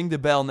can ring the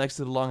bell next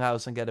to the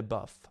longhouse and get a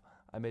buff.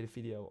 I made a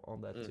video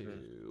on that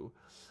too.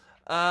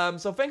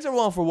 So, thanks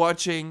everyone for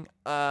watching.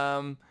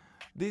 I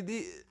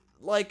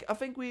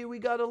think we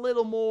got a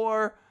little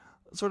more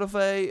sort of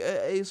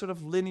a sort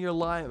of linear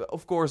line.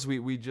 Of course,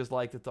 we just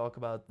like to talk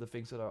about the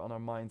things that are on our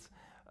minds.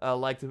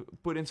 Like to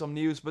put in some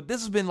news, but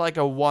this has been like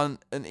an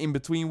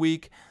in-between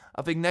week.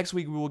 I think next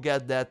week we will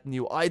get that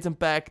new item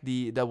pack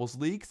that was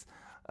leaked.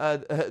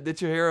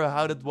 Did you hear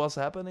how that was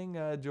happening,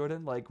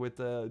 Jordan? Like with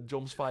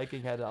Joms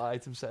Viking had an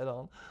item set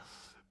on.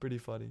 Pretty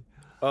funny.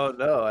 Oh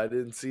no, I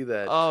didn't see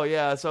that. Oh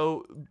yeah,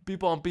 so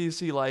people on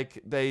PC like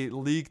they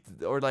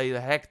leaked or they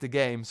hacked the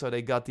game, so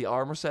they got the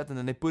armor set and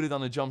then they put it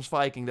on a Joms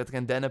Viking that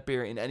can then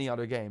appear in any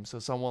other game. So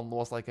someone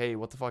was like, "Hey,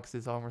 what the fuck is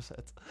this armor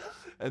set?"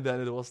 And then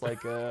it was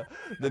like the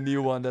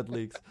new one that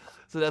leaked.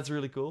 So that's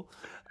really cool.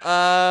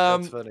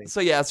 That's funny.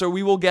 So yeah, so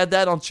we will get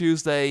that on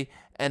Tuesday.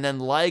 And then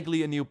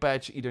likely a new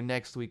patch either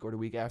next week or the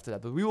week after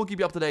that. But we will keep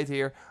you up to date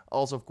here.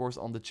 Also, of course,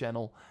 on the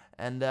channel.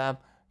 And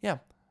yeah,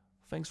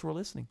 thanks for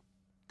listening.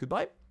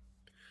 Goodbye.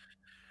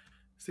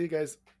 See you guys.